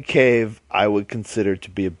man-made cave, I would consider to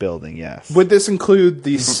be a building, yes. Would this include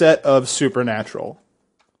the set of Supernatural?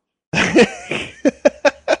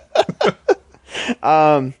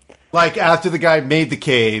 Like, after the guy made the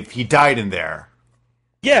cave, he died in there.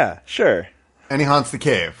 Yeah, sure. And he haunts the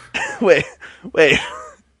cave. Wait. What?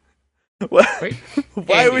 Wait.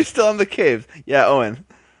 Why are we still on the caves? Yeah, Owen.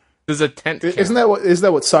 There's a tent. Isn't that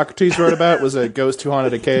what Socrates wrote about? Was a ghost who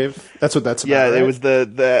haunted a cave? That's what that's about. Yeah, right? it was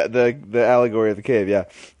the allegory of the cave, yeah.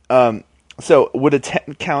 So would a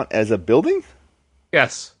tent count as a building?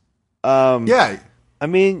 Yes. Yeah. I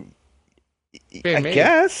mean, I Maybe.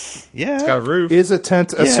 guess. Yeah. It's got a roof. Is a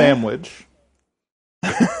tent a sandwich?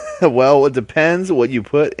 Well, it depends what you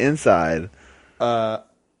put inside. Uh,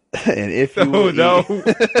 And if you Oh, no.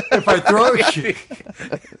 If I throw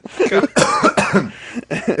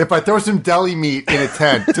if I throw some deli meat in a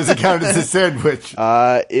tent, does it count as a sandwich?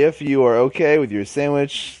 if you are okay with your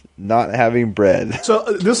sandwich not having bread. So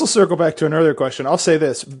this will circle back to an earlier question. I'll say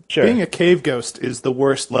this: Sure. being a cave ghost is the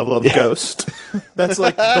worst level of ghost. That's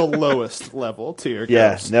like the lowest level tier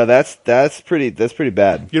Yeah, ghost. no, that's pretty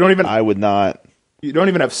bad. You don't even. I would not. You don't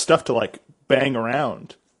even have stuff to like bang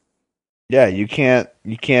around. Yeah, you can't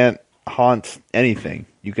haunt anything.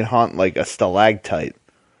 You can haunt like a stalactite.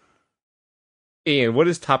 Ian, what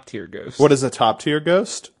is top tier ghost? What is a top tier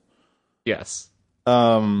ghost? Yes.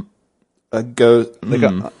 A ghost.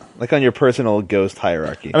 Like on your personal ghost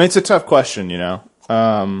hierarchy. I mean, it's a tough question, you know.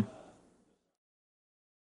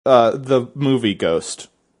 The movie Ghost.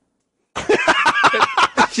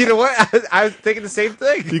 You know what? I was thinking the same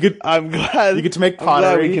thing. You could. I'm glad You get to make I'm glad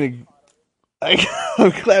pottery. we can.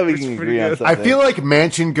 I'm glad we can agree on good. something. I feel like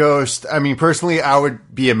mansion ghost. I mean, personally, I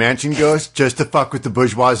would be a mansion ghost just to fuck with the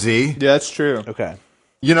bourgeoisie. Yeah, that's true. okay.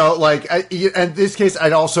 You know, like, in this case,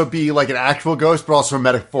 I'd also be like an actual ghost, but also a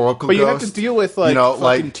metaphorical But ghost. you have to deal with like You know, fucking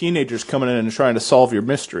like- teenagers coming in and trying to solve your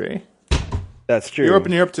mystery. That's true. You're up to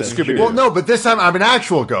That's Scooby true. Doo. Well, no, but this time I'm an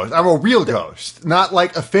actual ghost. I'm a real ghost, not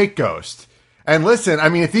like a fake ghost. And listen, I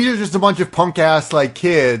mean, if these are just a bunch of punk ass like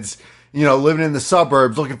kids, you know, living in the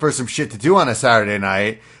suburbs looking for some shit to do on a Saturday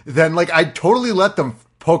night, then like I'd totally let them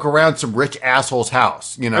poke around some rich asshole's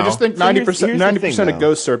house. You know, I just think So here's 90% the thing, of though.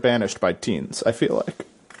 ghosts are banished by teens. I feel like.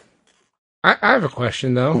 I have a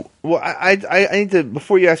question though. Well, I need to,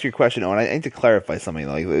 before you ask your question, Owen, I need to clarify something.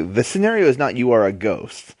 Like, the scenario is not you are a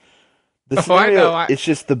ghost. The Oh, I scenario know, is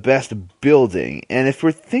just the best building. And if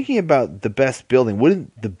we're thinking about the best building,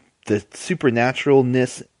 wouldn't the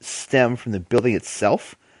supernaturalness stem from the building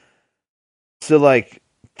itself? So, like,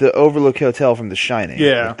 the Overlook Hotel from The Shining.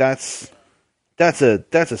 Yeah. Like, that's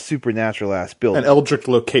a supernatural ass building. An eldritch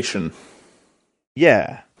location.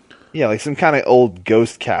 Yeah. Yeah, like some kind of old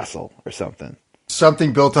ghost castle or something.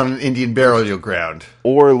 something built on an Indian burial ground.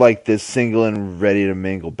 Or like this single and ready to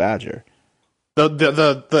mingle badger.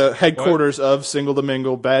 The headquarters of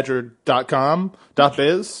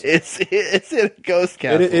singletomingledadger.com.biz. It's in a ghost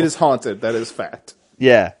castle. It is haunted. That is fact.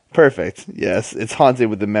 Yeah, perfect. Yes, it's haunted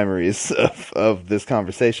with the memories of this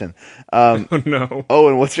conversation. Oh no.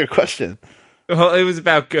 Owen, what's your question? Well, it was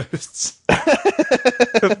about ghosts. But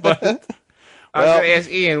I was going to ask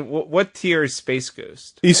Ian, what tier is Space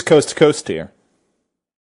Ghost? East Coast to Coast tier.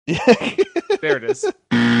 There it is.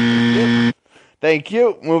 Thank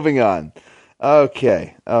you. Moving on.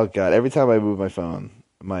 Okay. Oh god, every time I move my phone,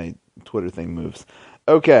 my Twitter thing moves.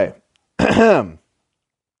 Okay.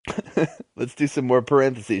 Let's do some more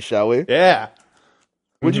parentheses, shall we? Yeah.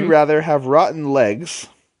 Would you rather have rotten legs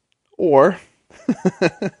or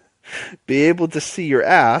be able to see your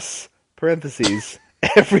ass, parentheses,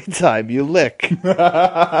 every time you lick?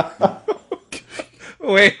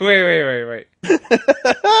 Wait. Andy,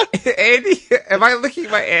 am I licking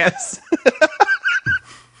my ass?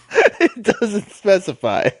 It doesn't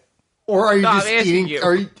specify. Or are you No, I'm just asking eating?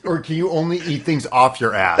 you. Or can you only eat things off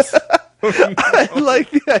your ass? I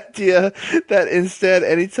like the idea that instead,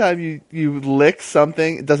 anytime you lick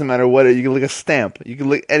something, it doesn't matter what, you can lick a stamp, you can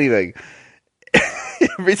lick anything.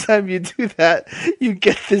 Every time you do that, you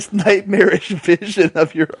get this nightmarish vision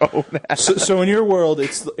of your own ass. So in your world,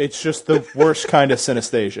 it's just the worst kind of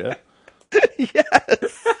synesthesia.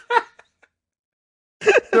 Yes.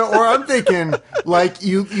 Or I'm thinking, like,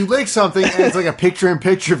 you lick something and it's like a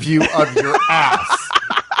picture-in-picture view of your ass.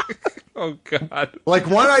 Oh God. Like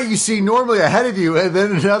one eye you see normally ahead of you, and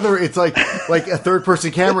then another it's like a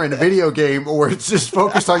third-person camera in a video game, or it's just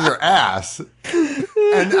focused on your ass.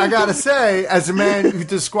 And I gotta say, as a man who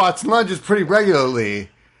does squats and lunges pretty regularly,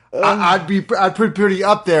 I'd put pretty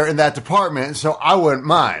up there in that department, so I wouldn't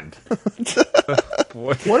mind.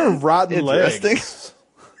 What are rotten Interesting. legs?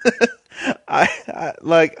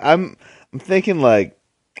 I'm thinking like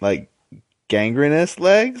gangrenous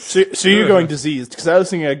legs. So you're going diseased, because I was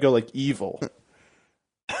thinking I'd go like evil.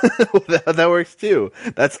 that works too.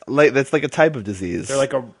 That's like a type of disease. They're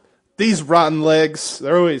like these rotten legs.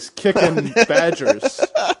 They're always kicking badgers.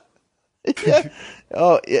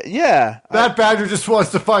 Oh yeah. That badger just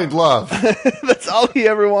wants to find love. That's all he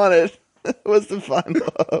ever wanted was to find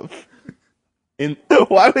love.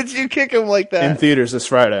 Why would you kick him like In that? theaters this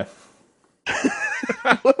Friday.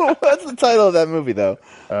 What's the title of that movie though?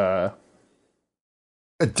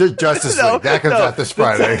 Justice League. That comes out this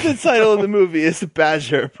Friday. The title of the movie is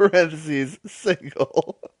Badger (parentheses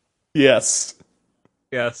single). Yes.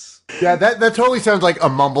 Yes. Yeah, that totally sounds like a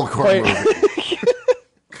mumblecore Wait. movie.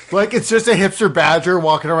 Like, it's just a hipster badger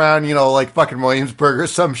walking around, like fucking Williamsburg or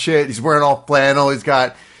some shit. He's wearing all flannel. He's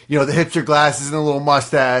got, the hipster glasses and a little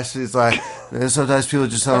mustache. He's like, Sometimes people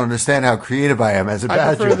just don't understand how creative I am as a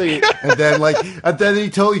badger. And then he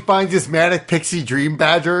totally finds this manic pixie dream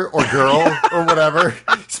badger or girl or whatever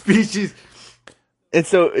species. And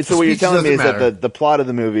so what you're telling me is matter. that the plot of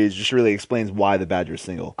the movie just really explains why the badger's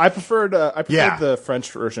single. I preferred the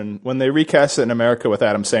French version. When they recast it in America with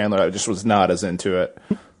Adam Sandler, I just was not as into it.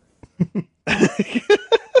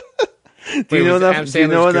 Do you know enough? Adam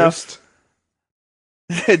Sandler's Ghost?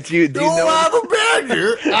 Do you know? I'm a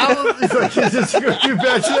badger. It's like he's just you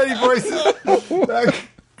badger any voices.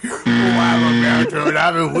 I'm a badger and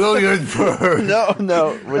I'm in Williamsburg.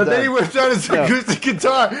 No, we're And then done. he whips out his acoustic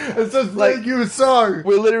guitar and starts playing you a song.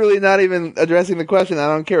 We're literally not even addressing the question. I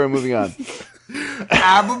don't care. We're moving on.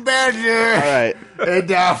 I'm a badger. All right. And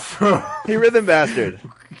Hey, Rhythm Bastard.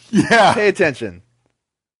 yeah. Pay attention.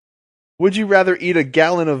 Would you rather eat a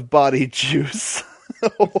gallon of body juice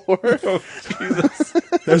or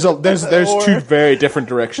There's two very different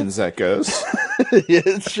directions that goes. yeah,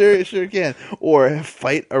 it sure can, or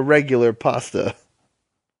fight a regular pasta?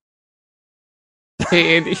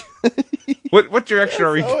 Hey, Andy. What direction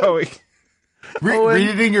are we going? Read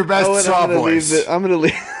it in your best saw voice. I'm gonna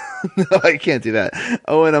leave. No, I can't do that.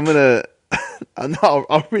 Owen, I'm gonna. No,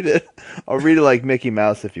 I'll read it. I'll read it like Mickey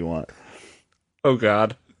Mouse if you want. Oh,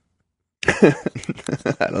 God. I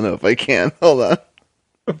don't know if I can. Hold on.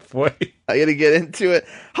 Boy. I gotta get into it.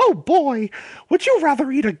 Oh boy, would you rather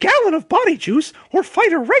eat a gallon of body juice or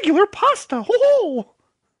fight a regular pasta? Ho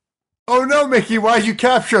Oh no, Mickey, why'd you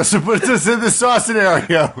capture us and put us in the saw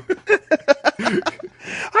scenario?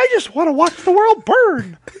 I just want to watch the world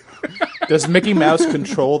burn. Does Mickey Mouse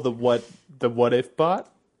control the what if bot?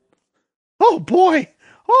 Oh boy.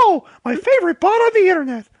 Oh, my favorite bot on the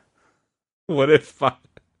internet. What if I...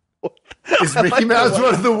 Is Mickey Mouse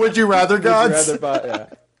one of the would you rather gods? Would you rather bot,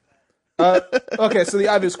 yeah. Okay, so the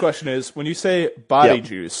obvious question is, when you say body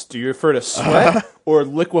juice, do you refer to sweat or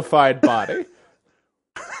liquefied body?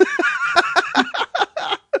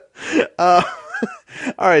 All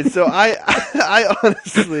right, so I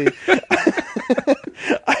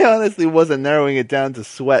honestly wasn't narrowing it down to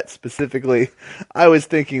sweat specifically. I was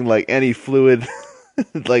thinking like any fluid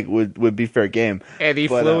like would be fair game. Any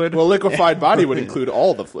But, fluid? Well, liquefied body would include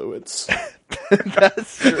all the fluids.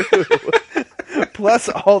 That's true. Plus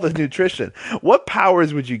all the nutrition. What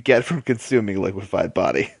powers would you get from consuming liquefied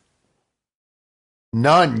body?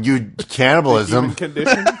 None. You cannibalism. Human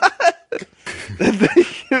condition. The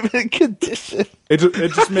human condition. It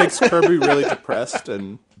just makes Kirby really depressed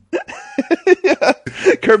and. Yeah.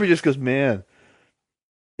 Kirby just goes, man,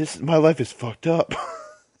 my life is fucked up.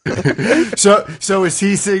 So is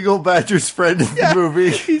he single Badger's friend in the movie?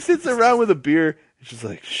 He sits around with a beer. He's just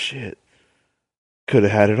like, shit, could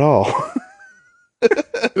have had it all.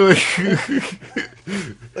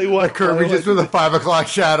 Like what? Kirby just with a 5 o'clock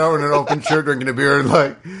shadow and an open shirt drinking a beer and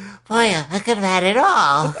like, Boy, I could have had it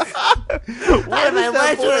all. Why am I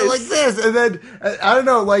watching it like this? and then I don't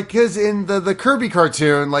know, like because in the Kirby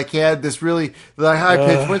cartoon, like he had this really high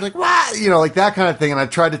pitched voice, like what, like that kind of thing. And I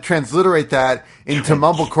tried to transliterate that into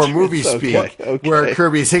mumblecore movie speak, where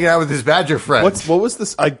Kirby is hanging out with his Badger friend. What was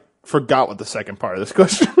this? I forgot what the second part of this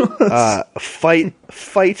question was.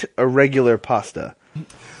 Fight a regular pasta.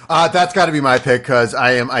 That's got to be my pick because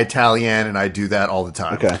I am Italian and I do that all the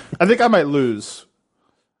time. Okay, I think I might lose.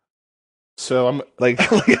 So I'm like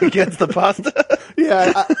against the pasta.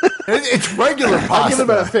 yeah. It's regular I pasta. give it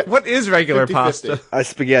about a What is regular 50-50. pasta?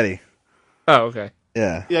 Spaghetti. Oh, okay.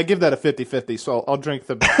 Yeah. Yeah, give that a 50-50. So I'll drink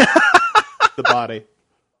the the body.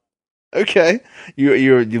 Okay. You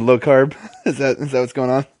low carb? Is that what's going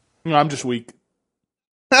on? No, I'm just weak.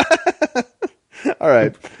 All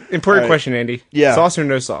right. Important question, Andy. Yeah. Sauce or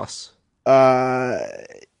no sauce?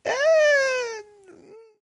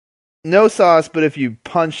 No sauce, but if you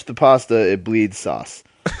punch the pasta, it bleeds sauce.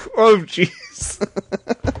 Oh, jeez.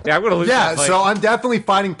 Yeah, I'm gonna lose. Yeah, that fight. so I'm definitely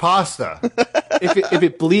fighting pasta. If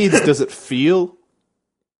it bleeds, does it feel?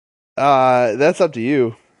 That's up to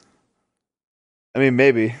you. I mean,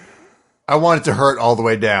 maybe. I want it to hurt all the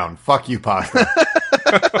way down. Fuck you, pasta.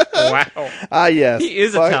 Wow. Yes. He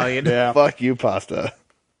is Italian. Yeah. Fuck you, pasta.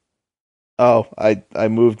 Oh, I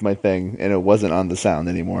moved my thing, and it wasn't on the sound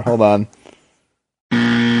anymore. Hold on.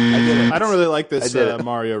 I don't really like this I did it.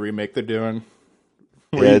 Mario remake they're doing.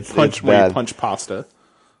 Yeah, Where it's where bad. you punch pasta.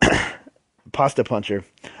 Pasta puncher.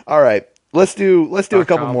 All right, let's do a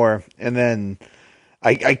couple com. more, and then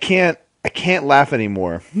I can't laugh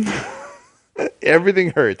anymore. Everything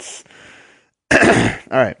hurts. All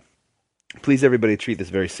right, please, everybody, treat this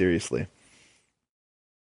very seriously.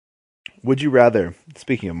 Would you rather?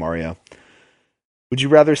 Speaking of Mario, would you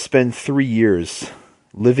rather spend 3 years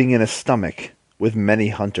living in a stomach with many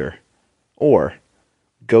hunter, or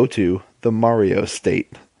go to the Mario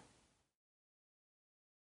state?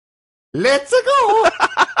 Let's go.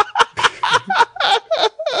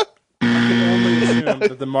 I can only assume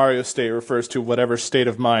that the Mario state refers to whatever state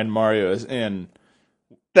of mind Mario is in.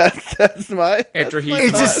 That's my. After that's he- my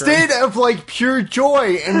It's a thought. state of like pure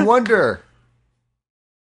joy and wonder,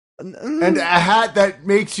 and a hat that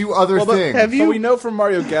makes you other things. have you- But we know from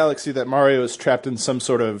Mario Galaxy that Mario is trapped in some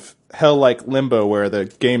sort of hell-like limbo where the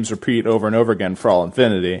games repeat over and over again for all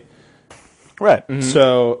infinity. Right.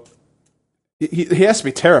 So he has to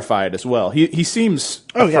be terrified as well. He seems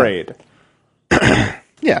Oh, yeah. afraid.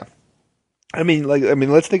 Yeah. I mean,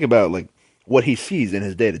 let's think about like what he sees in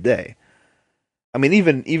his day to day. I mean,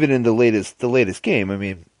 even in the latest game, I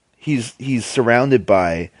mean, he's surrounded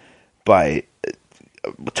by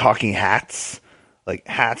talking hats. Like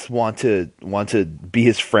hats want to be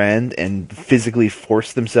his friend and physically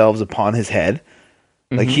force themselves upon his head.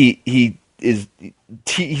 Like he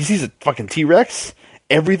sees a fucking T-Rex.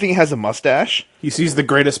 Everything has a mustache. He sees the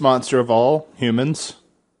greatest monster of all, humans.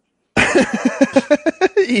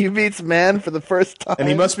 He meets man for the first time. And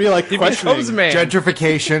he must be like questioning. becomes man.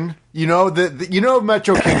 Gentrification. You know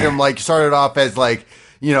Metro Kingdom like started off as like,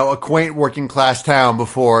 a quaint working class town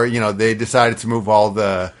before, they decided to move all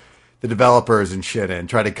the developers and shit in,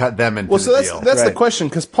 try to cut them into Well, so the deal. that's the Right. question,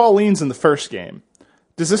 because Pauline's in the first game.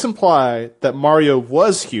 Does this imply that Mario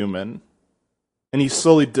was human and he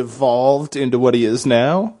slowly devolved into what he is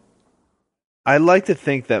now? I like to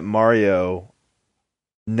think that Mario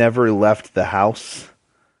never left the house,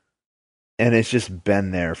 and it's just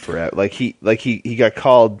been there forever. He got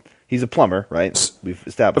called. He's a plumber, right? We've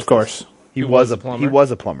established. Of course. this. He was a plumber. He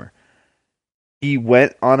was a plumber. He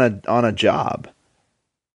went on a job,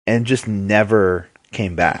 and just never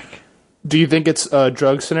came back. Do you think it's a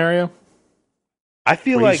drug scenario? I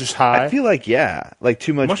feel Where like he's just high? I feel like like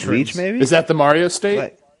too much Mushrooms. bleach, maybe. Is that the Mario state?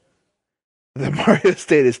 Like, the Mario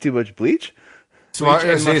state is too much bleach? Smart,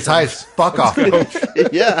 it's high as fuck off.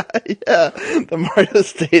 yeah. The Mario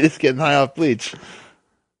state is getting high off bleach.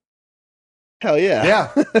 Hell yeah.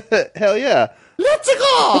 Yeah. Hell yeah. Let's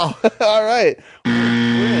go. All right.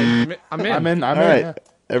 I'm in. I'm in. All right. Yeah.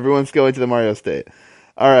 Everyone's going to the Mario state.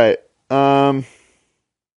 All right.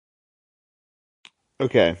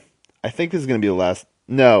 Okay. I think this is going to be the last.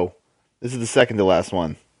 No. This is the second to last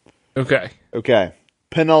one. Okay. Okay.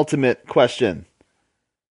 Penultimate question.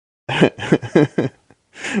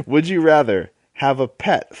 Would you rather have a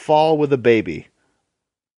pet fall with a baby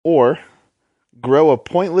or grow a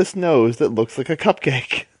pointless nose that looks like a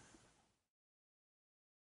cupcake?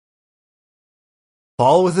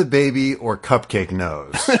 Fall with a baby or cupcake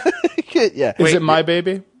nose. Yeah. Is it my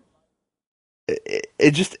baby?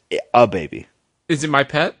 It's just a baby. Is it my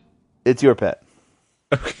pet? It's your pet.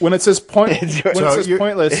 When it says It's your- when So it says you're-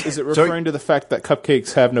 pointless, is it referring to the fact that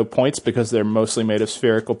cupcakes have no points because they're mostly made of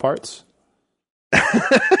spherical parts?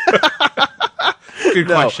 Good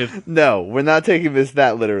question. No, we're not taking this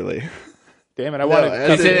that literally. Damn it! I want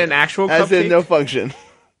as Is to. it an actual As cupcake? in no function.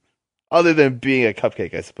 Other than being a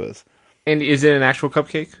cupcake, I suppose. And is it an actual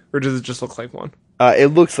cupcake, or does it just look like one? It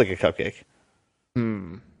looks like a cupcake.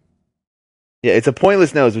 Yeah, it's a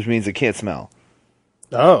pointless nose, which means it can't smell.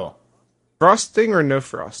 Oh, Frosting or no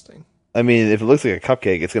frosting? I mean, if it looks like a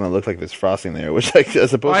cupcake, it's going to look like there's frosting there, which I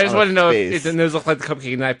suppose. Well, I just on want to know its if face- the nose looks like the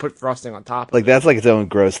cupcake and I put frosting on top. like that's like its own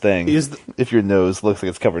gross thing. Is the- if your nose looks like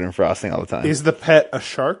it's covered in frosting all the time, is the pet a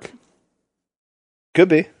shark? could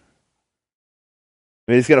be. I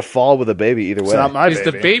mean, he's going to fall with a baby either way. It's not my Is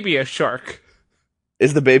baby. the baby a shark?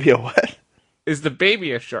 Is the baby a what? Is the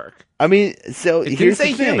baby a shark? I mean, so It didn't here's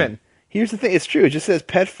say the thing. human. Here's the thing. It's true. It just says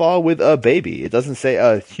pet fall with a baby. It doesn't say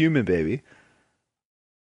a human baby.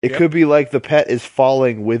 It Yep. could be like the pet is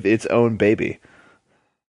falling with its own baby.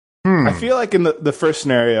 I feel like in the first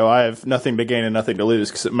scenario, I have nothing to gain and nothing to lose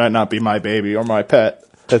because it might not be my baby or my pet.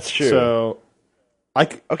 That's true. So I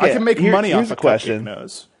Okay, can make here- money here's off a a question. cupcake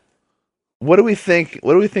nose. What do we think?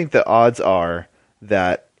 What do we think the odds are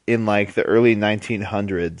that in like the early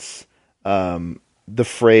 1900s, the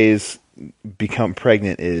phrase "become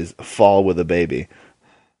pregnant" is "fall with a baby"?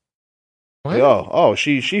 What? Oh,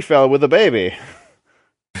 she fell with a baby.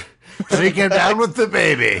 She came down with the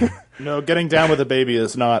baby. No, getting down with a baby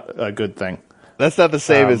is not a good thing. That's not the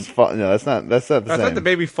same as fall. No, that's not the I same. thought the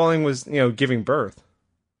baby falling was, giving birth.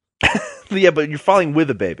 Yeah, but you're falling with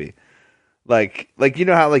a baby. Like you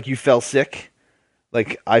know how like you fell sick?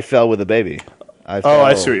 Like I fell with a baby.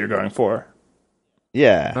 I see what you're going for.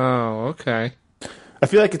 Yeah. Oh, okay. I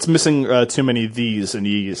feel like it's missing too many these and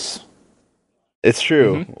ye's. It's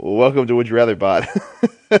true. Welcome to Would You Rather Bot.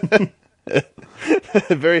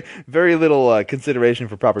 Very, very little consideration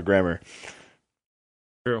for proper grammar.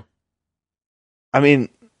 True. I mean,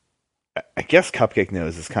 I guess Cupcake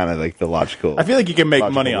Nose is kind of like the logical. I feel like you can make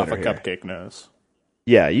logical money off a winner here. Cupcake Nose.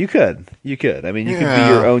 Yeah, you could. You could. I mean, you could be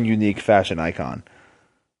your own unique fashion icon.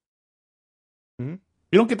 You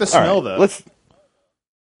don't get the smell though.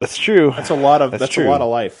 That's true. That's a lot of true. a lot of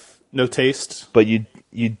life. No taste. But you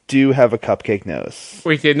do have a cupcake nose.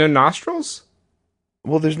 Wait, they had no nostrils?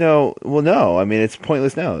 Well, there's no. Well, no. I mean, it's a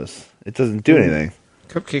pointless nose. It doesn't do anything.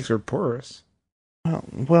 Cupcakes are porous.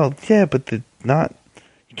 Well, yeah, but not.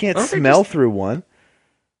 You can't smell through one.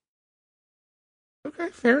 Okay,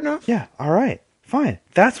 fair enough. Yeah. All right. Fine.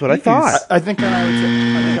 That's what I thought. I think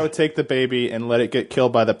I would take the baby and let it get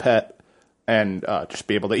killed by the pet, and just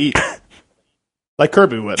be able to eat, like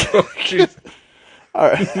Kirby would. Oh, jeez. All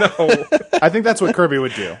right. No. I think that's what Kirby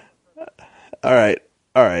would do. All right.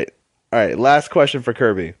 Last question for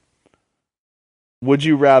Kirby. Would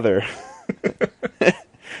you rather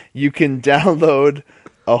you can download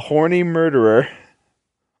a horny murderer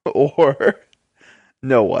or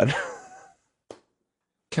no one?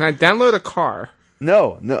 Can I download a car?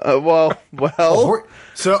 No. Well.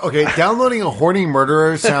 Downloading a horny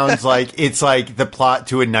murderer sounds like it's like the plot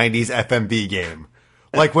to a 90s FMV game.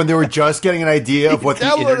 Like when they were just getting an idea of what the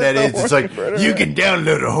internet is, it's like, you can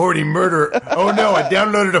download a horny murderer. Oh no, I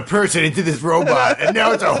downloaded a person into this robot, and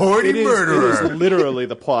now it's a horny murderer. It is literally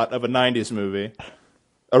the plot of a 90s movie.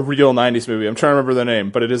 A real 90s movie. I'm trying to remember the name,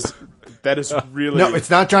 but that is really... No, it's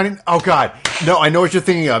not Johnny... Oh god. No, I know what you're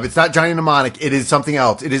thinking of. It's not Johnny Mnemonic. It is something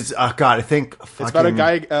else. It is... Oh god, I think... It's about a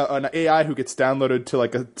guy, an AI who gets downloaded to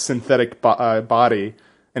like a synthetic body,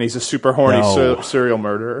 and he's a super horny serial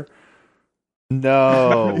murderer.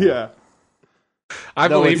 No. Yeah. I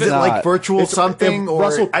believe is it it. like virtual something? Or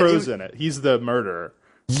Russell Crowe's in it. He's the murderer.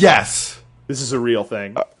 Yes. This is a real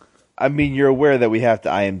thing. I mean, you're aware that we have to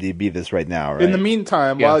IMDb this right now, right? In the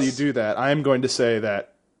meantime, while you do that, I am going to say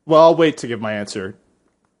that... Well, I'll wait to give my answer.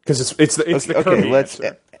 Because it's the Kirby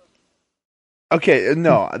answer. Okay,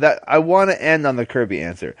 no. I want to end on the Kirby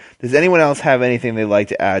answer. Does anyone else have anything they'd like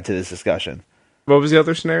to add to this discussion? What was the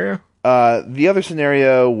other scenario? The other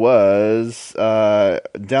scenario was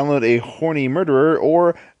download a horny murderer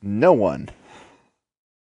or no one.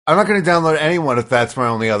 I'm not going to download anyone if that's my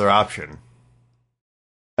only other option.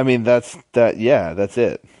 I mean, that's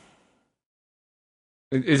it.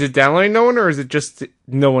 Is it downloading no one, or is it just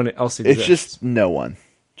no one else exists? It's just no one.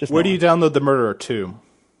 Where do you download the murderer to?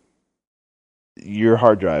 Your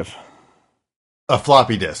hard drive. A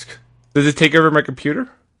floppy disk. Does it take over my computer?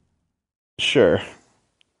 Sure.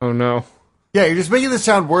 Oh no. Yeah, you're just making this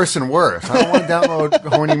sound worse and worse. I don't want to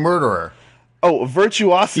download Horny Murderer. Oh,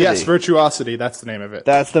 Virtuosity. Yes, Virtuosity. That's the name of it.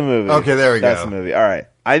 That's the movie. Okay, there we go. That's the movie. All right.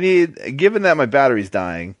 Given that my battery's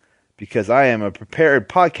dying, because I am a prepared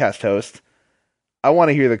podcast host, I want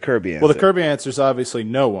to hear the Kirby answer. Well, the Kirby answer is obviously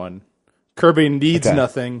no one. Kirby needs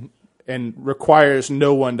nothing and requires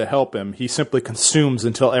no one to help him. He simply consumes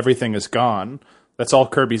until everything is gone. That's all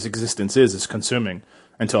Kirby's existence is consuming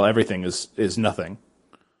until everything is nothing.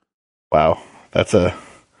 Wow. It's a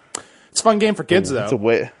fun game for kids, though. It's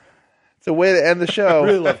a way to end the show. I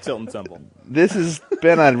really love Tilt and Tumble. This has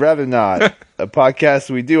been on Rather Not, a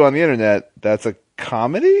podcast we do on the internet that's a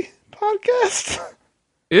comedy podcast?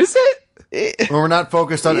 Is it? When we're not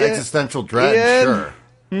focused on existential dread,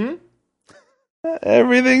 sure.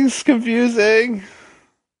 Everything's confusing.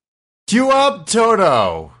 Cue up,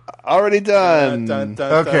 Toto. Already done.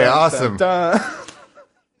 Okay, awesome.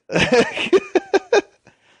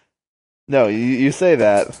 No, you say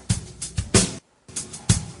that.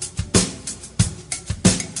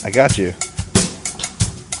 I got you.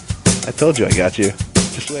 I told you I got you.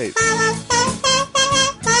 Just wait. We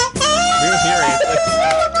don't hear it.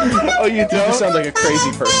 Oh, you You don't? sound like a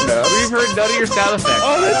crazy person now. We've heard none of your sound effects.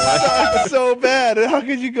 Oh, that sucks so bad. How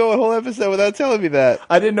could you go a whole episode without telling me that?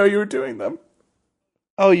 I didn't know you were doing them.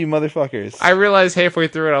 Oh, you motherfuckers. I realized halfway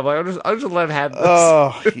through it, I'm like, I'll just let him have this.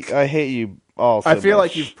 Oh, I hate you all so I feel much.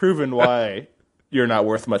 like you've proven why you're not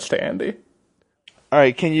worth much to Andy. All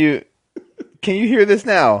right, can you hear this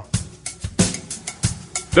now?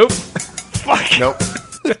 Nope. Fuck. Nope.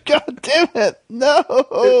 God damn it. No.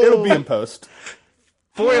 It'll be in post.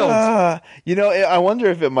 Foiled. I wonder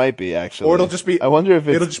if it might be, actually. Or it'll just be. I wonder if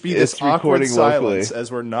it'll just be this it's awkward recording locally. silence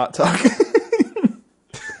as we're not talking.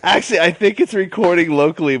 Actually, I think it's recording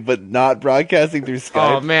locally, but not broadcasting through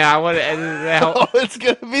Skype. Oh man, I want to edit it out. Oh, it's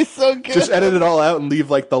gonna be so good. Just edit it all out and leave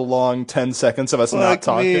like the long 10 seconds of us not Fuck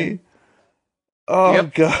talking. me. Oh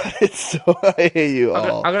Yep. God, it's so. I hate you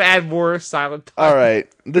all. I'm gonna add more silent All time. right,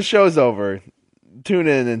 the show's over. Tune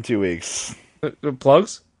in 2 weeks. The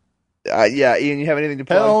plugs? Yeah, Ian, you have anything to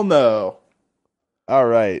plug? Hell no. All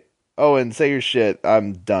right. Owen, say your shit.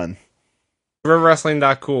 I'm done.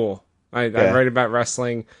 Wrestling.cool. I Yeah. write about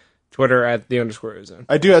wrestling. Twitter at _Ozone.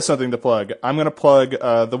 I do have something to plug. I'm going to plug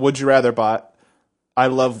the Would You Rather bot. I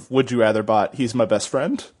love Would You Rather bot. He's my best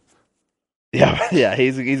friend. Yeah,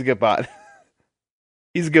 he's a good bot.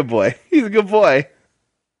 He's a good boy. He's a good boy.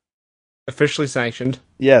 Officially sanctioned.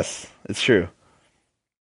 Yes, it's true.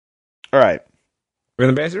 All right.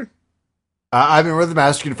 Rhythm Bastard? I've been Rhythm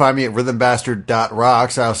Bastard. You can find me at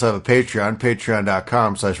rhythmbastard.rocks. I also have a Patreon,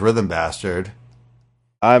 patreon.com/rhythmbastard.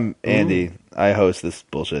 I'm Andy. I host this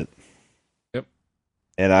bullshit. Yep.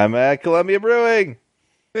 And I'm at Columbia Brewing.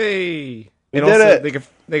 Hey. We And did also, it.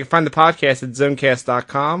 They can find the podcast at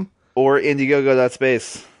zonecast.com. Or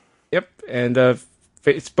Indiegogo.space. Yep. And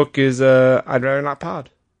Facebook is I'd Rather Not Pod.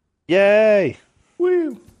 Yay!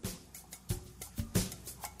 Woo.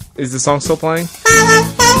 Is the song still playing?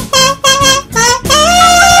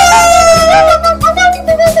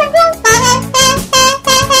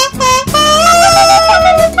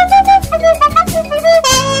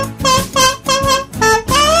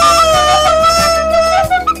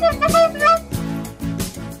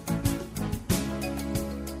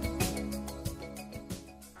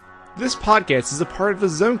 This podcast is a part of the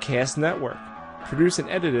Zonecast Network, produced and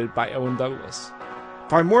edited by Owen Douglas.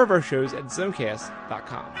 Find more of our shows at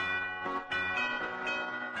zonecast.com.